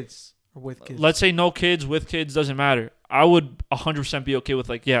like, kids or with kids. let's say no kids, with kids, doesn't matter. I would 100% be okay with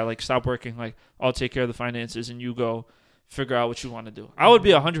like, yeah, like stop working. Like I'll take care of the finances and you go figure out what you want to do. I would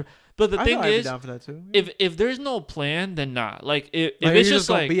be 100. But the I thing know I'd be is, down for that too. if there's no plan, then not. Like if Like, it's you're just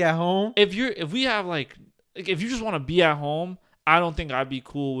gonna like be at home. if we have like if you just want to be at home, I don't think I'd be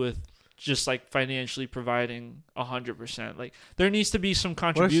cool with just like financially providing 100%. Like there needs to be some What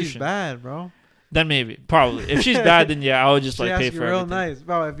if she's contribution. bad, bro? then maybe, probably. If she's bad, then yeah, I would just She like asks pay you for real everything. nice,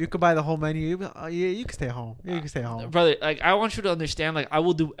 bro. If you could buy the whole menu, you'd be like, oh, yeah, you can stay home. Yeah, you can stay home. Brother, like I want you to understand, like I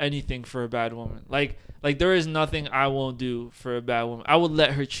will do anything for a bad woman. Like there is nothing I won't do for a bad woman. I would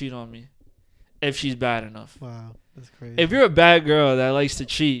let her cheat on me if she's bad enough. Wow, that's crazy. If you're a bad girl that likes to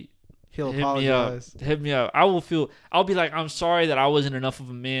cheat, He'll hit apologize. me up. Hit me up. I'll be like, I'm sorry that I wasn't enough of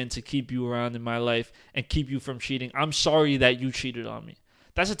a man to keep you around in my life and keep you from cheating. I'm sorry that you cheated on me.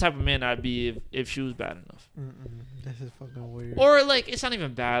 That's the type of man I'd be if she was bad enough. This is fucking weird. Or like, it's not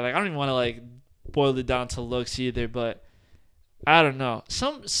even bad. Like I don't even want to like boil it down to looks either. But I don't know.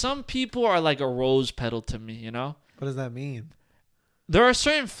 Some people are like a rose petal to me. You know. What does that mean? There are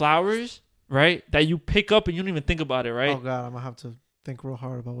certain flowers, right, that you pick up and you don't even think about it, right? Oh God, I'm gonna have to think real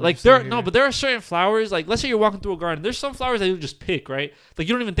hard about what Like you're there, saying no, here. but there are certain flowers. Like let's say you're walking through a garden. There's some flowers that you just pick, right? Like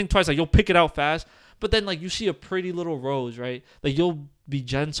you don't even think twice. Like you'll pick it out fast. But then like you see a pretty little rose, right? Like you'll be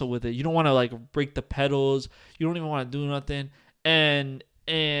gentle with it. You don't want to like break the petals. You don't even want to do nothing. And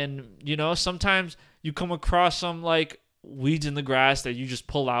you know sometimes you come across some like weeds in the grass that you just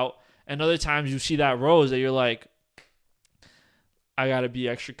pull out. And other times you see that rose that you're like, I gotta be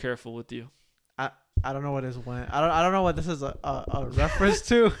extra careful with you. I don't know what this went. I don't know what this is a reference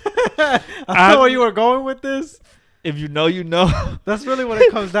to. I don't know where you were going with this. If you know, you know. That's really what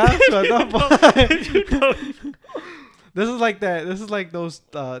it comes down to at that point. This is like that. This is like those.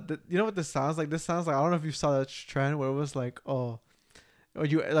 You know what this sounds like? This sounds like, I don't know if you saw that trend where it was like, or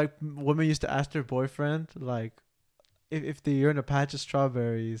you like women used to ask their boyfriend like, if you're in a patch of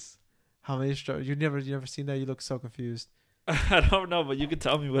strawberries, how many strawberries? You never seen that? You look so confused. I don't know, but you can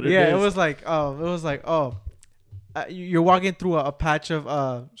tell me what it is. Yeah, it was like you're walking through a patch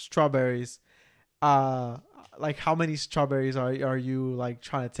of strawberries. Like how many strawberries are you like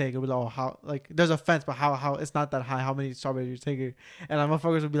trying to take? It was like, oh, how, like there's a fence, but how it's not that high. How many strawberries you're taking? And like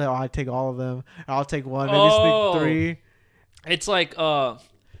motherfuckers would be like, oh, I take all of them. Or I'll take one, maybe sneak 3. It's like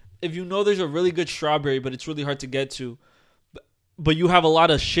if you know there's a really good strawberry, but it's really hard to get to, but you have a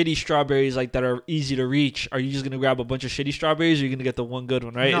lot of shitty strawberries like that are easy to reach. Are you just gonna grab a bunch of shitty strawberries, or are you gonna get the one good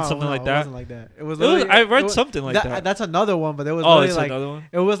one? Right? It's something like it that. Wasn't like that. It was. I read something like that. That's another one, but it was. Oh, it's like, another one.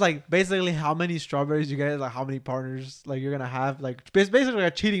 It was like basically how many strawberries you get, like how many partners like you're gonna have. Like it's basically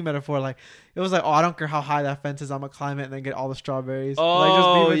like a cheating metaphor. Like it was like, oh, I don't care how high that fence is, I'm gonna climb it and then get all the strawberries. Oh, like,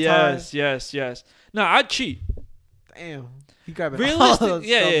 just leave it yes. No, I'd cheat. Damn, you grabbing Realistic,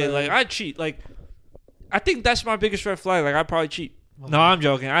 yeah. Like I'd cheat. Like I think that's my biggest red flag. Like I'd probably cheat. No, I'm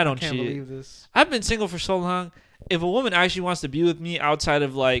joking. I don't can't cheat. believe this. I've been single for so long. If a woman actually wants to be with me outside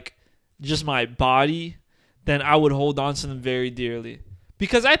of like just my body, then I would hold on to them very dearly.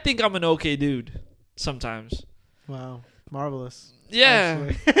 Because I think I'm an okay dude sometimes. Wow, marvelous.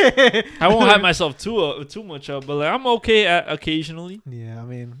 Yeah. I won't have myself too much up, but like I'm okay occasionally. Yeah, I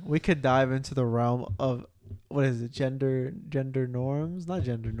mean, we could dive into the realm of what is it, gender norms? Not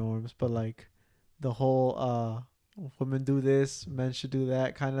gender norms, but like the whole women do this, men should do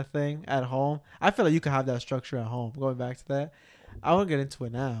that kind of thing at home. I feel like you can have that structure at home. Going back to that, I won't get into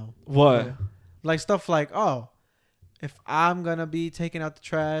it now. What? Yeah. Like stuff like, oh, if I'm gonna be taking out the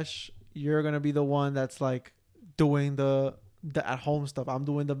trash, you're gonna be the one that's like doing the at home stuff. I'm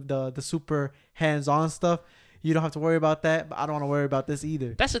doing the super hands on stuff. You don't have to worry about that, but I don't want to worry about this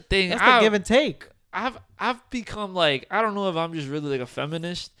either. That's the thing. That's the give and take. I've become like, I don't know if I'm just really like a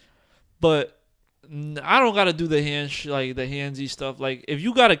feminist, but I don't gotta do the like the handsy stuff. Like if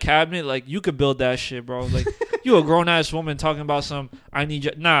you got a cabinet, like you could build that shit, bro. Like you a grown ass woman talking about some I need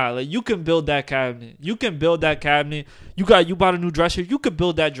you. Nah, like you can build that cabinet. You can build that cabinet. You bought a new dresser. You could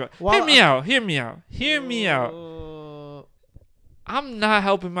build that dresser. Well, Hear me out. I'm not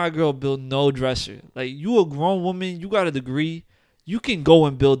helping my girl build no dresser. Like you a grown woman. You got a degree. You can go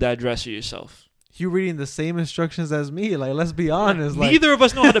and build that dresser yourself. You reading the same instructions as me. Like, let's be honest. Like, neither of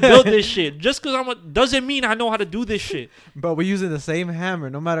us know how to build this shit. Just because doesn't mean I know how to do this shit. But we're using the same hammer.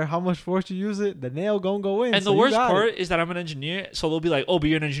 No matter how much force you use it, the nail gonna go in. And the worst part is that I'm an engineer. So they'll be like, oh, but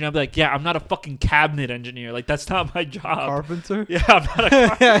you're an engineer. I'll be like, yeah, I'm not a fucking cabinet engineer. Like, that's not my job. Carpenter? Yeah, I'm not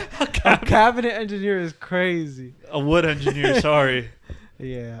a cabinet engineer is crazy. A wood engineer, sorry.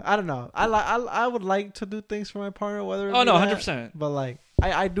 Yeah, I don't know. I would like to do things for my partner, whether it oh, be no, that, 100%. But, like,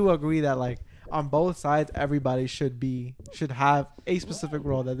 I do agree that, like, on both sides, everybody should have a specific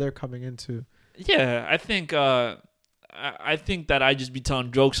role that they're coming into. Yeah, I think that I just be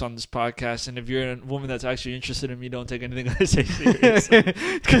telling jokes on this podcast, and if you're a woman that's actually interested in me, don't take anything I say serious,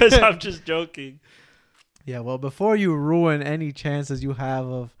 because I'm just joking. Yeah, well, before you ruin any chances you have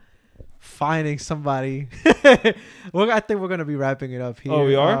of finding somebody, I think we're gonna be wrapping it up here. Oh,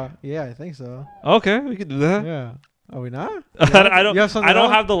 we are? Yeah, I think so. Okay, we can do that. Yeah. Are we not? I don't. You have something I don't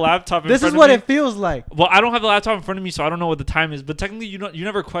else? have the laptop. This is what it feels like. Well, I don't have the laptop in front of me, so I don't know what the time is. But technically, you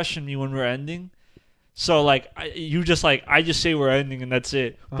never question me when we're ending. So like, I just say we're ending and that's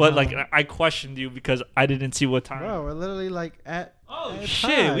it. But like, I questioned you because I didn't see what time. Bro, we're literally like at. Oh at shit,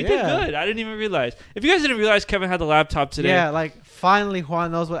 time, we yeah. did good. I didn't even realize. If you guys didn't realize, Kevin had the laptop today. Yeah, like finally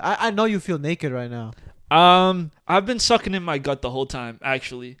Juan knows what. I know you feel naked right now. I've been sucking in my gut the whole time,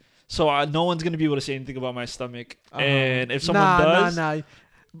 actually. So no one's gonna be able to say anything about my stomach. And if someone does, nah.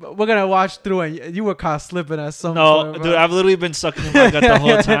 We're gonna watch through, and you were caught slipping at some no, point. dude, I've literally been sucking in my gut the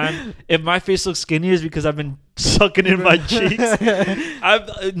whole time. If my face looks skinny, it's because I've been sucking in my cheeks.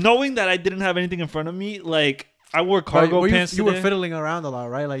 Knowing that I didn't have anything in front of me, like I wore cargo pants. You were fiddling around a lot,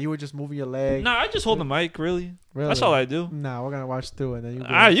 right? Like you were just moving your leg. Nah, I just hold the mic. Really? Really? That's all I do. Nah, we're gonna watch through, and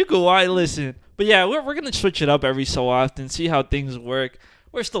then you. You go. I listen. But yeah, we're gonna switch it up every so often, see how things work.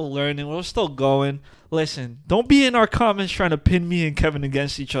 We're still learning. We're still going. Listen, don't be in our comments trying to pin me and Kevin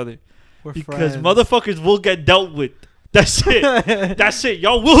against each other. We're because friends. motherfuckers will get dealt with. That's it. That's it.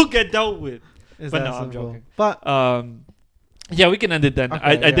 Y'all will get dealt with. Is But that no, I'm simple? joking. But yeah, we can end it then. Okay,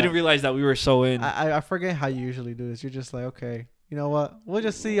 I yeah. didn't realize that we were so in. I forget how you usually do this. You're just like, okay, you know what? We'll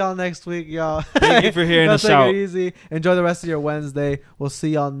just see y'all next week, y'all. Thank you for hearing us Take out. it easy. Enjoy the rest of your Wednesday. We'll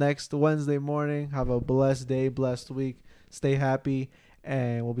see y'all next Wednesday morning. Have a blessed day, blessed week. Stay happy,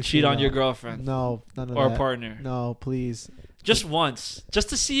 and we'll be Cheat seeing on your y'all. girlfriend No, none of or that. partner. No, please. Just once. Just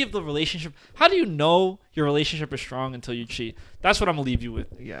to see if the relationship... How do you know your relationship is strong until you cheat? That's what I'm going to leave you with.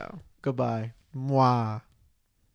 Yeah. Goodbye. Mwah.